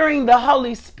hearing the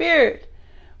Holy Spirit,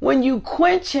 when you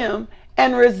quench him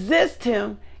and resist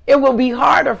him, it will be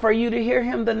harder for you to hear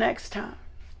him the next time.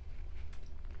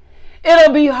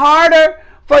 It'll be harder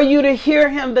for you to hear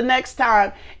him the next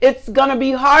time. It's going to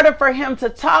be harder for him to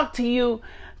talk to you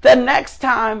the next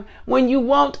time when you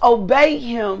won't obey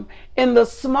him in the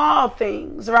small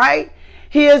things, right?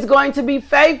 He is going to be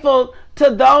faithful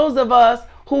to those of us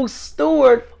who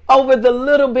steward over the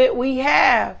little bit we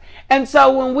have. And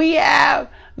so when we have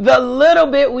the little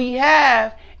bit we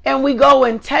have and we go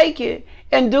and take it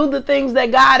and do the things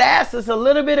that God asks us, a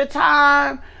little bit of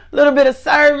time, a little bit of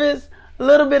service, a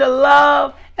little bit of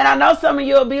love. And I know some of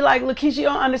you will be like, Lakeisha, you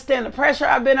don't understand the pressure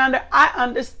I've been under. I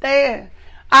understand.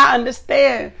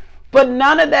 But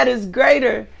none of that is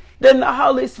greater than the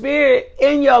Holy Spirit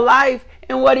in your life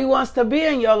and what he wants to be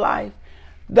in your life.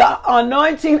 The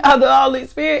anointing of the Holy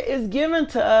Spirit is given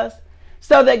to us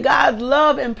so that God's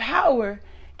love and power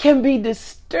can be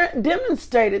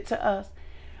demonstrated to us.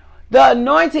 The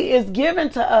anointing is given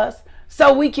to us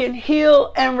so we can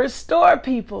heal and restore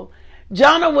people.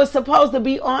 Jonah was supposed to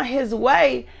be on his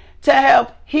way to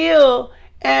help heal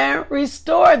and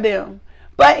restore them.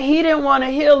 But he didn't want to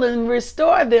heal and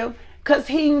restore them because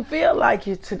he didn't feel like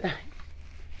it today.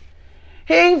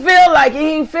 He didn't feel like it. He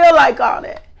didn't feel like all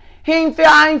that. I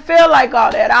ain't feel like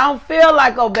all that. I don't feel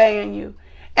like obeying you.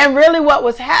 And really what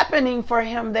was happening for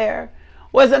him there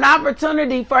was an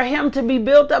opportunity for him to be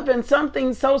built up in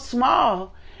something so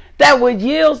small that would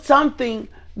yield something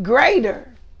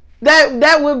greater.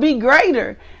 That would be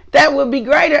greater. That would be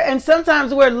greater. And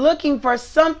sometimes we're looking for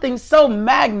something so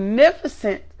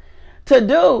magnificent to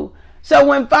do. So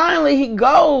when finally he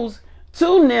goes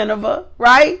to Nineveh,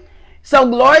 right? So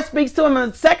the Lord speaks to him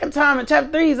the second time in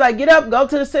chapter 3. He's like, get up, go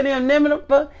to the city of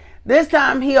Nineveh. This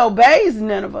time he obeys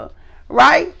Nineveh,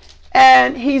 right?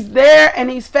 And he's there and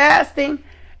he's fasting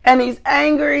and he's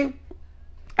angry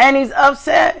and he's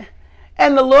upset.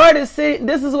 And the Lord is sitting.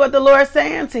 This is what the Lord is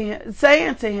saying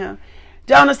to him.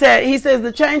 Jonah said, he says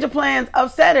the change of plans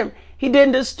upset him. He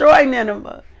didn't destroy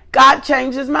Nineveh. God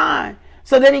changed his mind.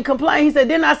 So then he complained. He said,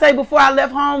 didn't I say before I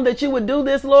left home that you would do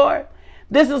this, Lord?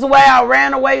 This is why I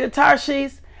ran away to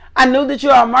Tarshish. I knew that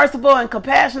you are a merciful and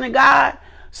compassionate God,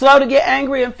 slow to get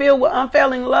angry and filled with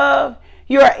unfailing love.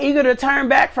 You are eager to turn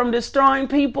back from destroying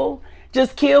people.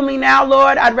 Just kill me now,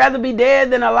 Lord. I'd rather be dead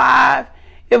than alive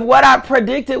if what I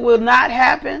predicted will not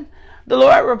happen. The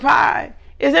Lord replied,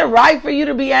 is it right for you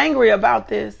to be angry about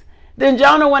this? Then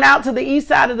Jonah went out to the east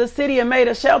side of the city and made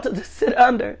a shelter to sit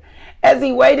under as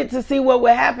he waited to see what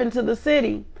would happen to the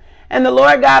city. And the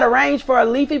Lord God arranged for a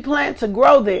leafy plant to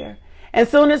grow there. And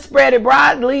soon it spread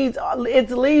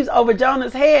its leaves over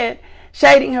Jonah's head,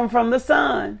 shading him from the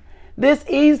sun. This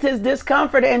eased his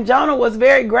discomfort, and Jonah was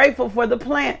very grateful for the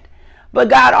plant. But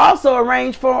God also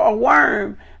arranged for a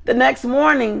worm. The next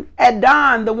morning at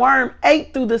dawn, the worm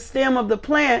ate through the stem of the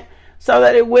plant so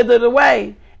that it withered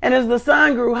away. And as the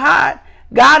sun grew hot,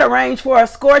 God arranged for a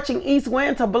scorching east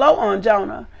wind to blow on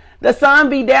Jonah. The sun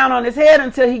beat down on his head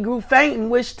until he grew faint and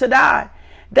wished to die.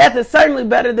 Death is certainly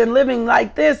better than living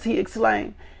like this, he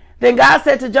exclaimed. Then God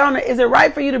said to Jonah, is it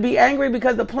right for you to be angry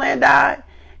because the plant died?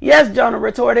 Yes, Jonah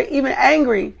retorted, even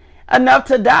angry enough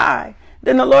to die.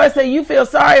 Then the Lord said, you feel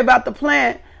sorry about the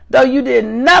plant, though you did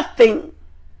nothing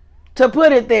to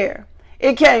put it there.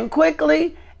 It came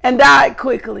quickly and died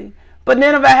quickly. But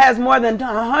Nineveh has more than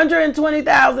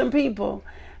 120,000 people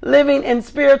living in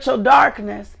spiritual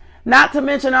darkness, not to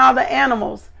mention all the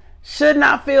animals. Should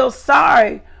not feel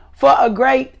sorry for a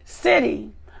great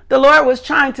city. The Lord was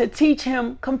trying to teach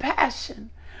him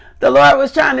compassion. The Lord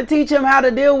was trying to teach him how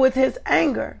to deal with his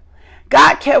anger.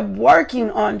 God kept working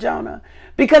on Jonah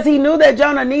because he knew that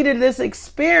Jonah needed this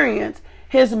experience,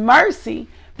 his mercy,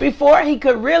 before he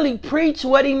could really preach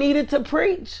what he needed to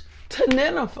preach to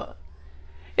Nineveh.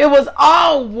 It was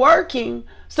all working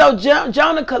so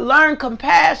Jonah could learn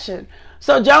compassion,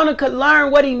 so Jonah could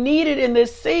learn what he needed in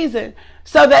this season,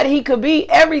 so that he could be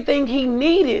everything he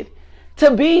needed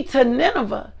to be to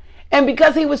Nineveh. And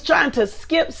because he was trying to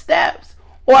skip steps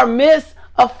or miss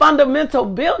a fundamental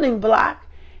building block,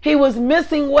 he was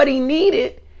missing what he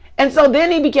needed. And so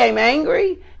then he became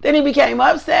angry, then he became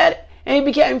upset, and he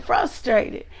became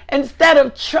frustrated. Instead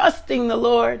of trusting the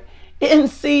Lord in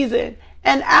season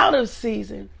and out of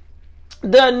season.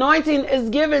 The anointing is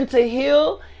given to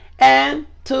heal and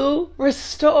to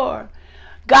restore.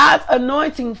 God's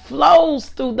anointing flows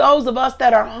through those of us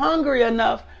that are hungry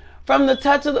enough from the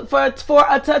touch of for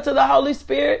a touch of the Holy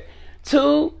Spirit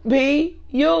to be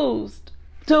used.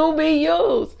 To be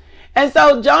used. And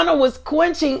so Jonah was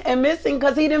quenching and missing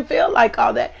because he didn't feel like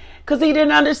all that. Because he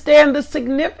didn't understand the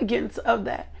significance of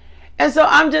that. And so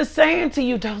I'm just saying to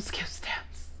you, don't skip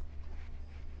steps.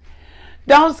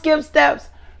 Don't skip steps.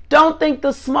 Don't think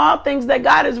the small things that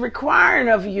God is requiring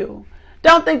of you.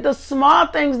 Don't think the small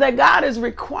things that God is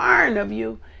requiring of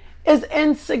you is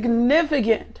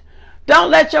insignificant.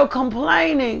 Don't let your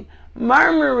complaining,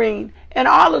 murmuring, and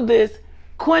all of this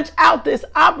quench out this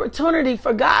opportunity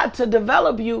for God to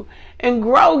develop you and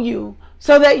grow you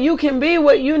so that you can be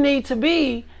what you need to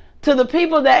be to the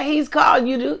people that he's called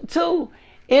you to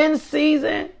in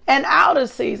season and out of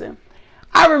season.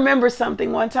 I remember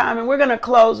something one time, and we're going to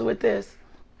close with this.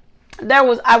 I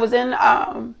was in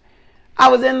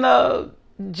the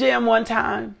gym one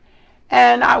time,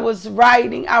 and I was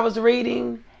reading,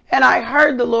 and I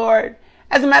heard the Lord.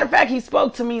 As a matter of fact, he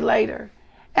spoke to me later,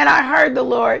 and I heard the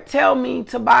Lord tell me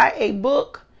to buy a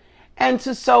book and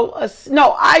to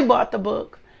I bought the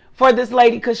book for this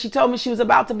lady because she told me she was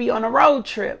about to be on a road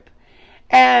trip.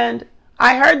 And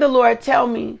I heard the Lord tell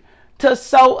me to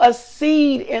sow a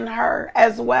seed in her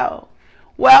as well.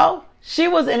 Well, she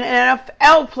was an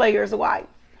NFL player's wife.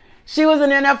 She was an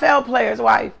NFL player's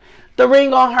wife. The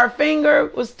ring on her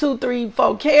finger was 2, 3,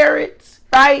 4 carats,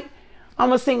 right?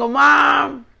 I'm a single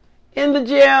mom in the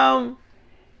gym,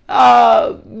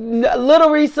 little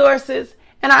resources.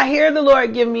 And I hear the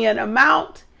Lord give me an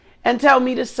amount and tell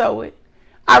me to sow it.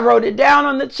 I wrote it down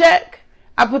on the check.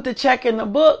 I put the check in the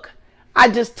book. I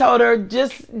just told her,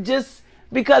 just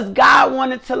because God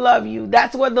wanted to love you.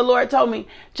 That's what the Lord told me.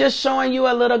 Just showing you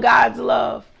a little God's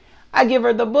love. I give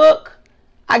her the book.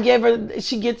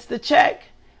 She gets the check.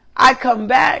 I come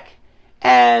back,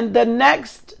 and the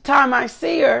next time I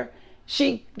see her,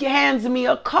 she hands me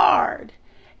a card.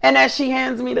 And as she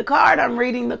hands me the card, I'm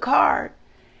reading the card.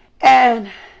 And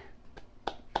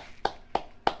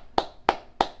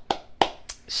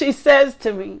she says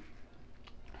to me,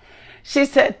 she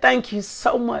said, "Thank you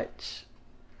so much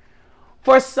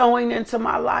for sowing into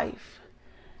my life."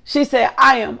 She said,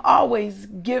 "I am always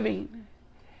giving.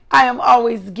 I am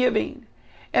always giving.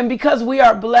 And because we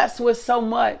are blessed with so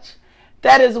much,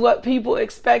 that is what people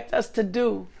expect us to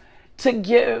do, to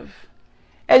give."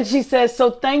 And she says,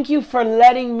 "So thank you for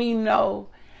letting me know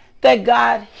that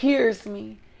God hears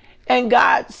me and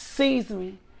God sees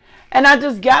me." And I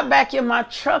just got back in my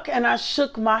truck and I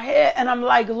shook my head and I'm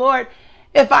like, Lord,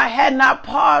 if I had not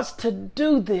paused to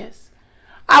do this,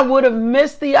 I would have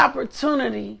missed the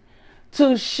opportunity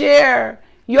to share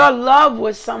your love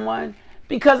with someone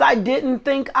because I didn't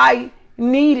think I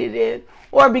needed it,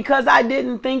 or because I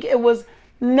didn't think it was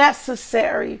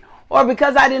necessary, or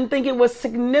because I didn't think it was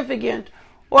significant,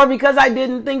 or because I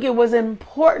didn't think it was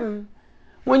important.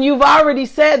 When you've already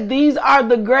said, these are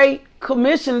the Great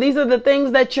Commission, these are the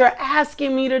things that you're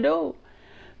asking me to do.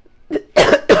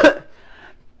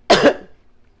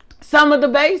 Some of the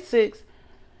basics.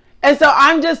 And so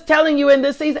I'm just telling you in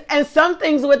this season, and some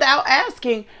things without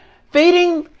asking,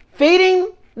 feeding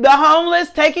the homeless,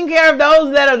 taking care of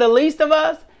those that are the least of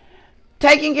us,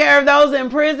 taking care of those in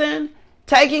prison,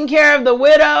 taking care of the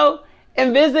widow,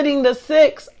 and visiting the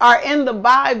sick are in the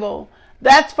Bible.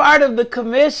 That's part of the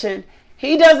commission.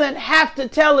 He doesn't have to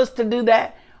tell us to do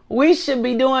that. We should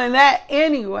be doing that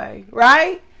anyway,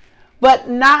 right? But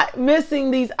not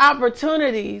missing these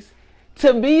opportunities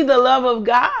to be the love of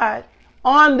God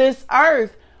on this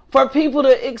earth for people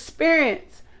to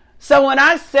experience. So when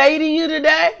I say to you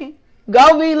today,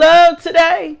 go be loved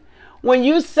today. When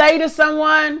you say to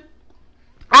someone,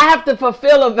 I have to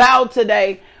fulfill a vow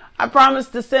today. I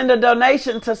promised to send a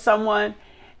donation to someone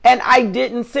and I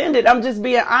didn't send it. I'm just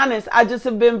being honest. I just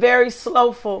have been very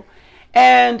slowful.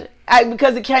 And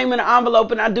because it came in an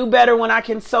envelope, and I do better when I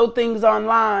can sow things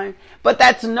online. But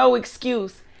that's no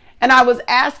excuse. And I was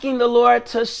asking the Lord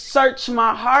to search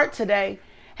my heart today.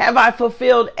 Have I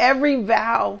fulfilled every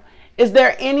vow? Is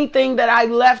there anything that I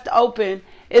left open?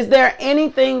 Is there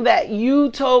anything that you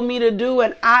told me to do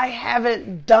and I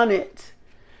haven't done it?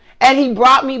 And he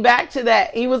brought me back to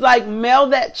that. He was like, mail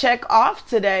that check off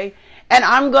today. And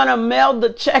I'm going to mail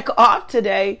the check off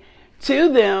today to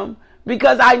them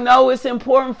because I know it's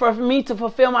important for me to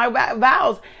fulfill my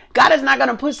vows. God is not going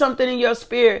to put something in your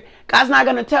spirit. God's not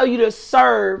going to tell you to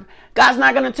serve. God's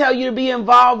not going to tell you to be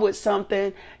involved with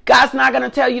something. God's not going to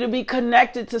tell you to be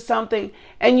connected to something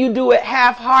and you do it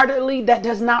half-heartedly. That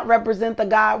does not represent the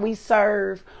God we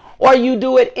serve. Or you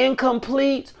do it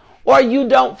incomplete, or you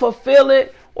don't fulfill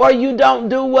it, or you don't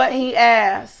do what he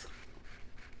asks.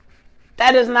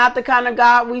 That is not the kind of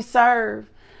God we serve.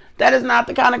 That is not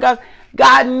the kind of God.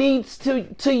 God needs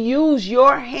to use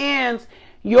your hands,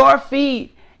 your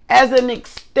feet as an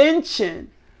extension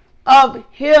of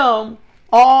him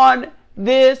on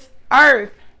this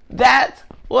earth. That's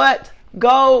what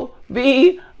go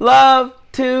be love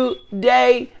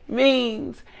today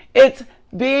means. It's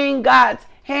being God's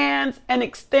hands and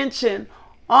extension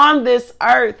on this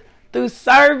earth through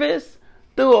service,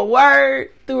 through a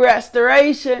word, through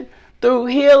restoration, through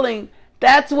healing.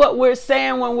 That's what we're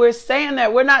saying when we're saying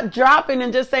that. We're not dropping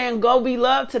and just saying, go be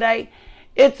loved today.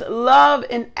 It's love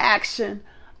in action,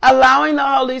 allowing the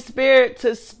Holy Spirit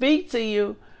to speak to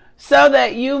you so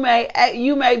that you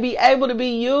may be able to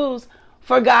be used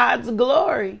for God's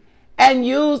glory and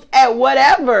used at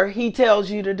whatever he tells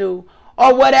you to do,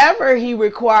 or whatever he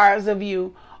requires of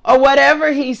you, or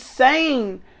whatever he's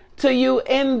saying to you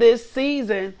in this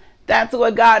season. That's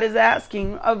what God is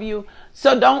asking of you.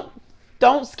 So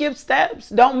don't skip steps.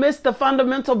 Don't miss the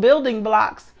fundamental building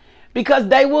blocks, because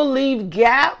they will leave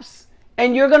gaps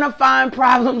and you're going to find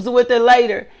problems with it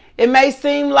later. It may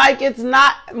seem like it's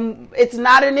not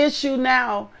an issue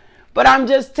now, but I'm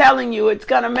just telling you, it's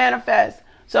going to manifest.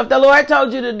 So if the Lord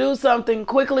told you to do something,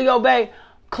 quickly obey.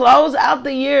 close out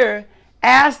the year,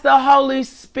 ask the Holy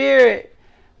Spirit.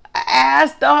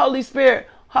 Ask the Holy Spirit.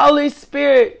 Holy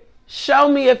Spirit, show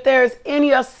me if there's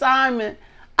any assignment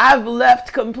I've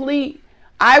left complete.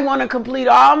 I want to complete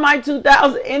all my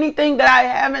 2000, anything that I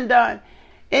haven't done,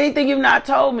 anything you've not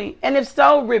told me. And if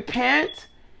so, repent,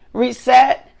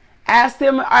 reset, ask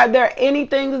them, are there any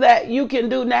things that you can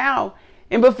do now?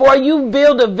 And before you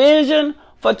build a vision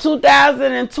for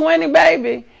 2020,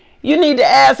 baby, you need to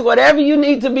ask whatever you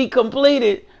need to be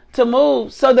completed to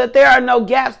move so that there are no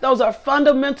gaps. Those are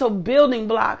fundamental building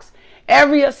blocks.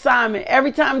 Every assignment,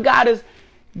 every time God has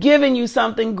given you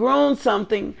something, grown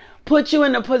something, put you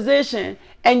in a position,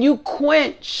 and you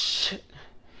quench,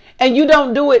 and you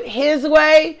don't do it His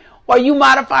way, or you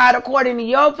modify it according to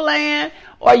your plan,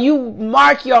 or you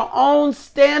mark your own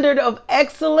standard of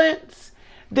excellence,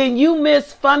 then you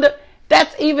miss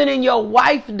That's even in your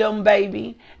wifedom,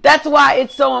 baby. That's why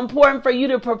it's so important for you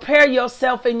to prepare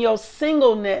yourself in your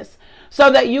singleness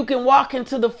so that you can walk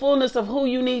into the fullness of who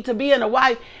you need to be in a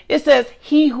wife. It says,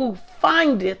 he who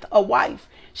findeth a wife.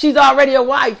 She's already a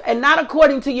wife, and not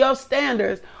according to your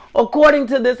standards, according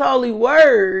to this holy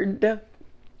word.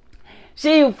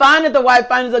 She who findeth a wife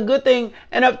finds a good thing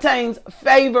and obtains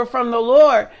favor from the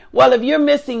Lord. Well, if you're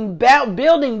missing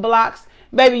building blocks,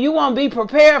 baby, you won't be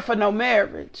prepared for no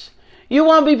marriage. You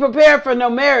won't be prepared for no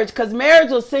marriage, because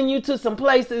marriage will send you to some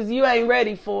places you ain't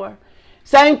ready for.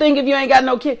 Same thing if you ain't got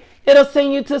no kid. It'll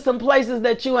send you to some places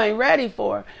that you ain't ready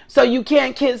for. So you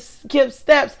can't skip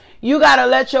steps. You got to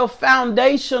let your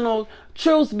foundational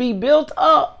truths be built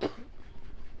up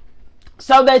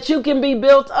so that you can be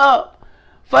built up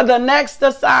for the next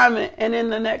assignment and in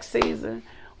the next season.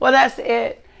 Well, that's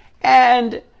it.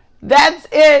 And that's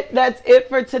it. That's it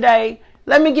for today.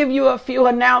 Let me give you a few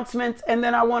announcements, and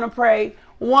then I want to pray.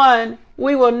 One,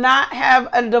 we will not have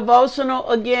a devotional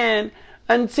again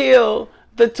until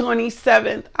the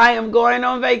 27th. I am going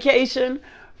on vacation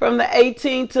from the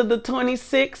 18th to the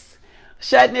 26th,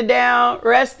 shutting it down,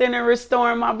 resting and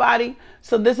restoring my body.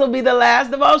 So this will be the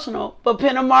last devotional. But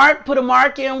put a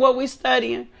mark in what we're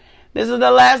studying. This is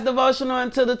the last devotional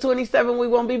until the 27th. We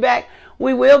won't be back.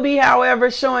 We will be,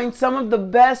 however, showing some of the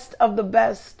best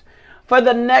for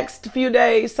the next few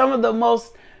days. Some of the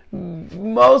most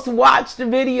watched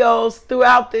videos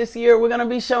throughout this year. We're going to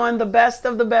be showing the best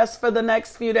of the best for the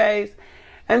next few days.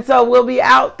 And so we'll be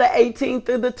out the 18th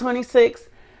through the 26th.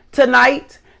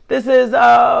 Tonight, this is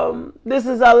a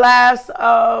last,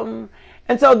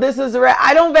 and so this is,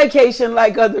 I don't vacation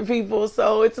like other people,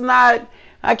 so it's not,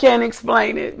 I can't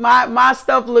explain it. My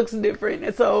stuff looks different.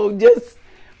 And so just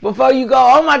before you go,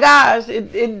 oh my gosh,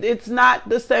 it's not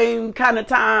the same kind of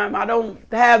time. I don't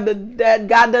have that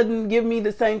God doesn't give me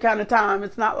the same kind of time.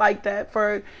 It's not like that.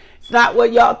 It's not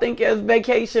what y'all think is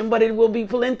vacation, but it will be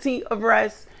plenty of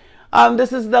rest.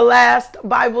 This is the last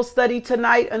Bible study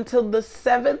tonight until the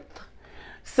 7th.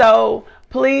 So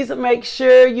please make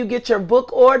sure you get your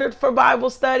book ordered for Bible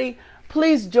study.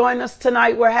 Please join us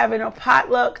tonight. We're having a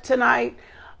potluck tonight.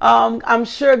 I'm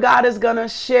sure God is going to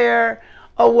share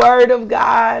a word of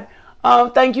God.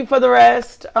 Thank you for the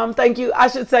rest. Thank you. I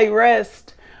should say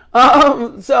rest.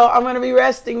 So I'm going to be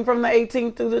resting from the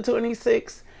 18th through the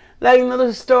 26th, letting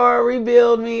the store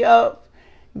rebuild me up,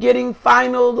 getting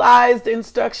finalized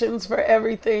instructions for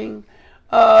everything.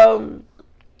 So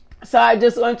I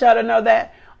just want y'all to know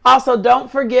that. Also,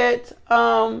 don't forget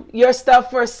your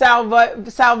stuff for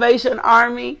Salvation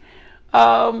Army.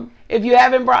 If you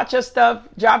haven't brought your stuff,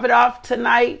 drop it off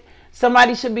tonight.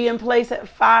 Somebody should be in place at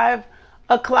 5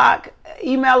 o'clock.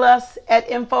 Email us at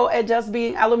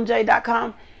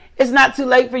info@justbeinglmj.com. It's not too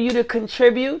late for you to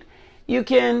contribute. You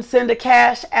can send a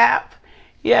cash app.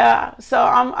 Yeah, so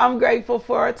I'm grateful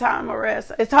for a time of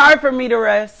rest. It's hard for me to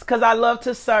rest because I love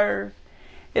to serve.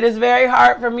 It is very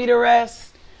hard for me to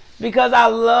rest because I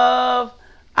love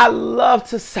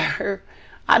to serve.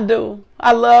 I do.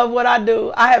 I love what I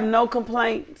do. I have no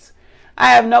complaints.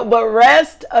 But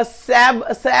rest, a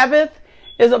Sabbath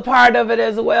is a part of it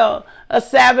as well. A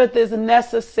Sabbath is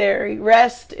necessary.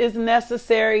 Rest is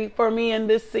necessary for me in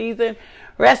this season.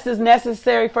 Rest is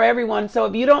necessary for everyone. So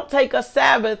if you don't take a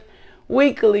Sabbath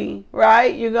weekly,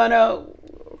 right?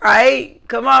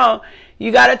 Come on.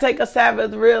 You got to take a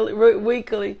Sabbath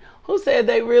weekly. Who said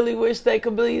they really wish they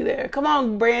could be there? Come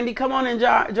on, Brandy. Come on and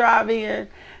drive in.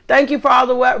 Thank you for all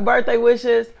the birthday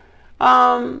wishes.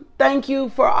 Thank you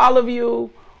for all of you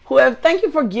thank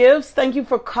you for gifts. Thank you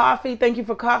for coffee. Thank you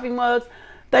for coffee mugs.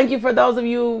 Thank you for those of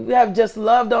you who have just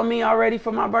loved on me already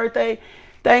for my birthday.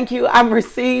 Thank you. I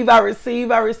receive. Thank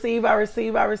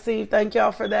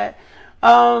y'all for that.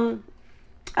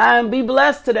 And be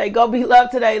blessed today. Go be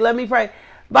loved today. Let me pray.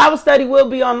 Bible study will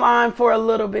be online for a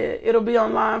little bit. It'll be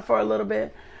online for a little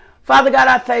bit. Father God,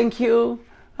 I thank you.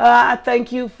 I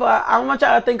thank you for, I don't want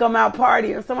y'all to think I'm out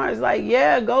partying. Somebody's like,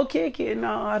 yeah, go kick it.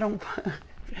 No, I don't.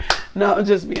 No, I'm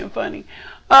just being funny.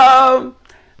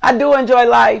 I do enjoy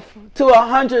life to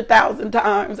 100,000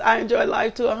 times. I enjoy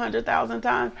life to 100,000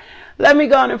 times. Let me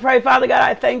go on and pray. Father God,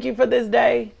 I thank you for this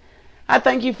day. I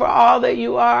thank you for all that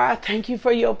you are. I thank you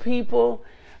for your people.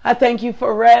 I thank you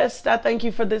for rest. I thank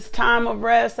you for this time of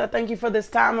rest. I thank you for this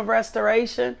time of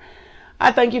restoration.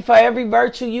 I thank you for every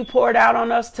virtue you poured out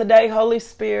on us today, Holy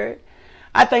Spirit.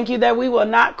 I thank you that we will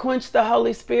not quench the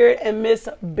Holy Spirit and miss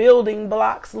building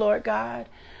blocks, Lord God.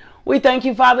 We thank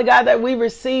you, Father God, that we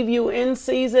receive you in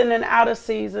season and out of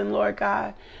season, Lord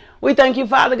God. We thank you,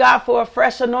 Father God, for a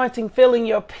fresh anointing filling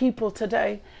your people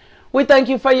today. We thank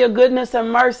you for your goodness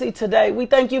and mercy today. We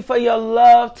thank you for your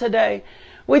love today.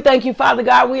 We thank you, Father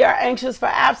God. We are anxious for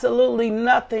absolutely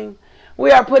nothing.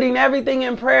 We are putting everything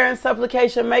in prayer and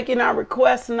supplication, making our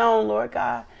requests known, Lord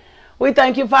God. We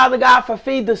thank you, Father God, for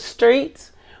Feed the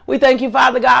Streets. We thank you,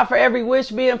 Father God, for every wish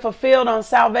being fulfilled on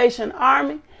Salvation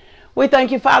Army. We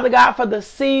thank you, Father God, for the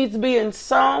seeds being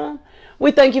sown.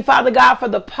 We thank you, Father God, for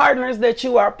the partners that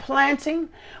you are planting.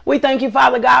 We thank you,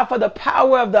 Father God, for the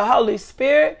power of the Holy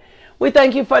Spirit. We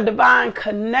thank you for divine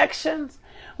connections.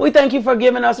 We thank you for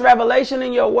giving us revelation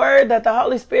in your word that the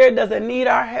Holy Spirit doesn't need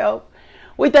our help.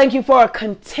 We thank you for a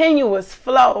continuous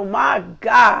flow, my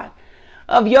God,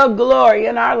 of your glory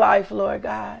in our life, Lord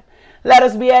God. Let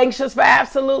us be anxious for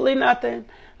absolutely nothing.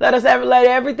 Let us lay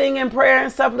everything in prayer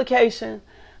and supplication.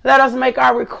 Let us make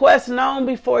our requests known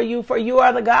before you, for you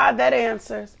are the God that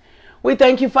answers. We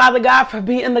thank you, Father God, for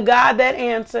being the God that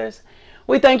answers.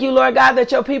 We thank you, Lord God,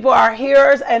 that your people are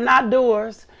hearers and not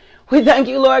doers. We thank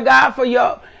you, Lord God, for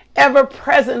your ever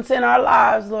presence in our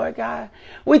lives, Lord God.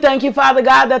 We thank you, Father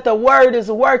God, that the word is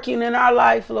working in our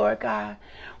life, Lord God.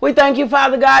 We thank you,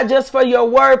 Father God, just for your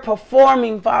word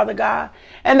performing, Father God,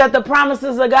 and that the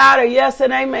promises of God are yes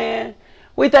and amen.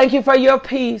 We thank you for your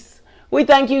peace. We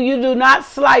thank you, you do not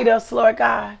slight us, Lord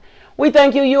God. We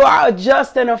thank you, you are a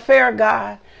just and a fair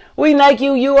God. We thank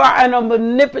you, you are an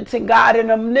omnipotent God, an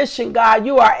omniscient God.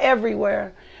 You are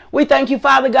everywhere. We thank you,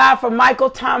 Father God, for Michael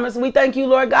Thomas. We thank you,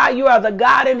 Lord God, you are the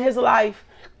God in his life,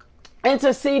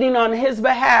 interceding on his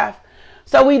behalf.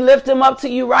 So we lift him up to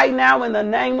you right now in the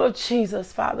name of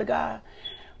Jesus, Father God.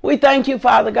 We thank you,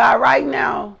 Father God, right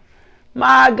now.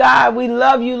 My God, we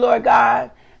love you, Lord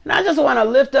God. And I just want to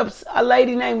lift up a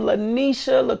lady named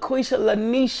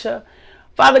Lanisha.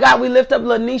 Father God, we lift up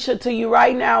Lanisha to you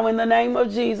right now in the name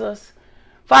of Jesus.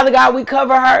 Father God, we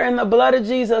cover her in the blood of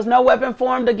Jesus. No weapon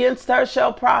formed against her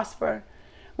shall prosper.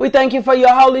 We thank you for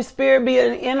your Holy Spirit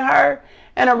being in her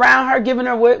and around her, giving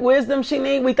her wisdom she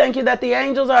needs. We thank you that the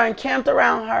angels are encamped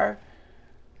around her.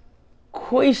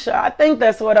 Quisha, I think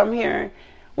that's what I'm hearing.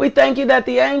 We thank you that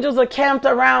the angels are camped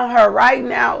around her right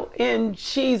now in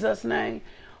Jesus' name.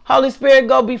 Holy Spirit,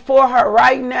 go before her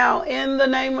right now in the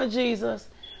name of Jesus.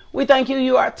 We thank you,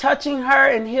 you are touching her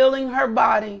and healing her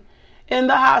body in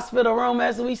the hospital room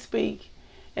as we speak.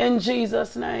 In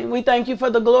Jesus' name. We thank you for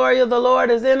the glory of the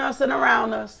Lord is in us and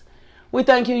around us. We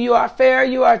thank you, you are fair,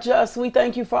 you are just. We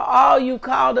thank you for all you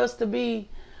called us to be.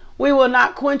 We will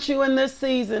not quench you in this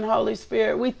season, Holy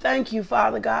Spirit. We thank you,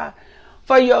 Father God,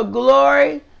 for your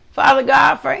glory, Father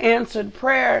God, for answered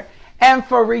prayer and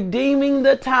for redeeming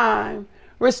the time.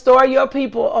 Restore your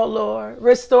people, O Lord.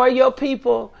 Restore your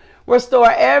people.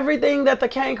 Restore everything that the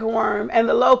cankerworm and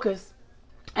the locust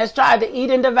has tried to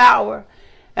eat and devour.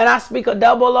 And I speak a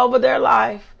double over their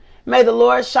life. May the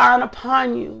Lord shine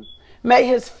upon you. May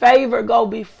his favor go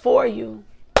before you.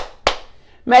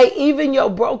 May even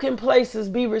your broken places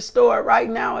be restored right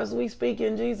now as we speak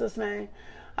in Jesus' name.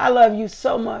 I love you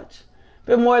so much.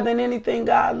 But more than anything,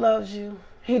 God loves you.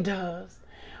 He does.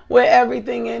 With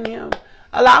everything in him.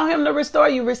 Allow him to restore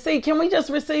you. Receive. Can we just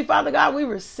receive, Father God? We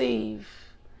receive.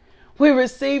 We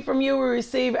receive from you. We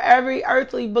receive every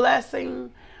earthly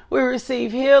blessing. We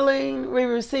receive healing. We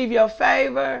receive your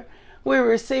favor. We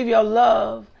receive your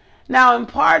love. Now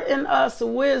impart in us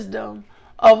wisdom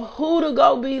of who to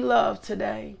go be loved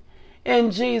today.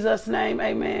 In Jesus' name,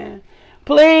 amen.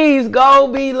 Please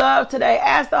go be loved today.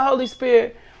 Ask the Holy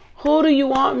Spirit, who do you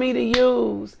want me to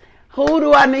use? Who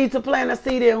do I need to plant a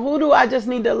seed in? Who do I just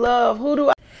need to love?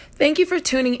 Thank you for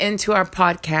tuning into our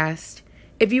podcast.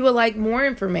 If you would like more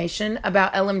information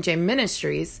about LMJ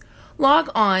Ministries, log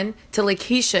on to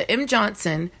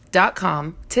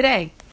LakeishaMJohnson.com today.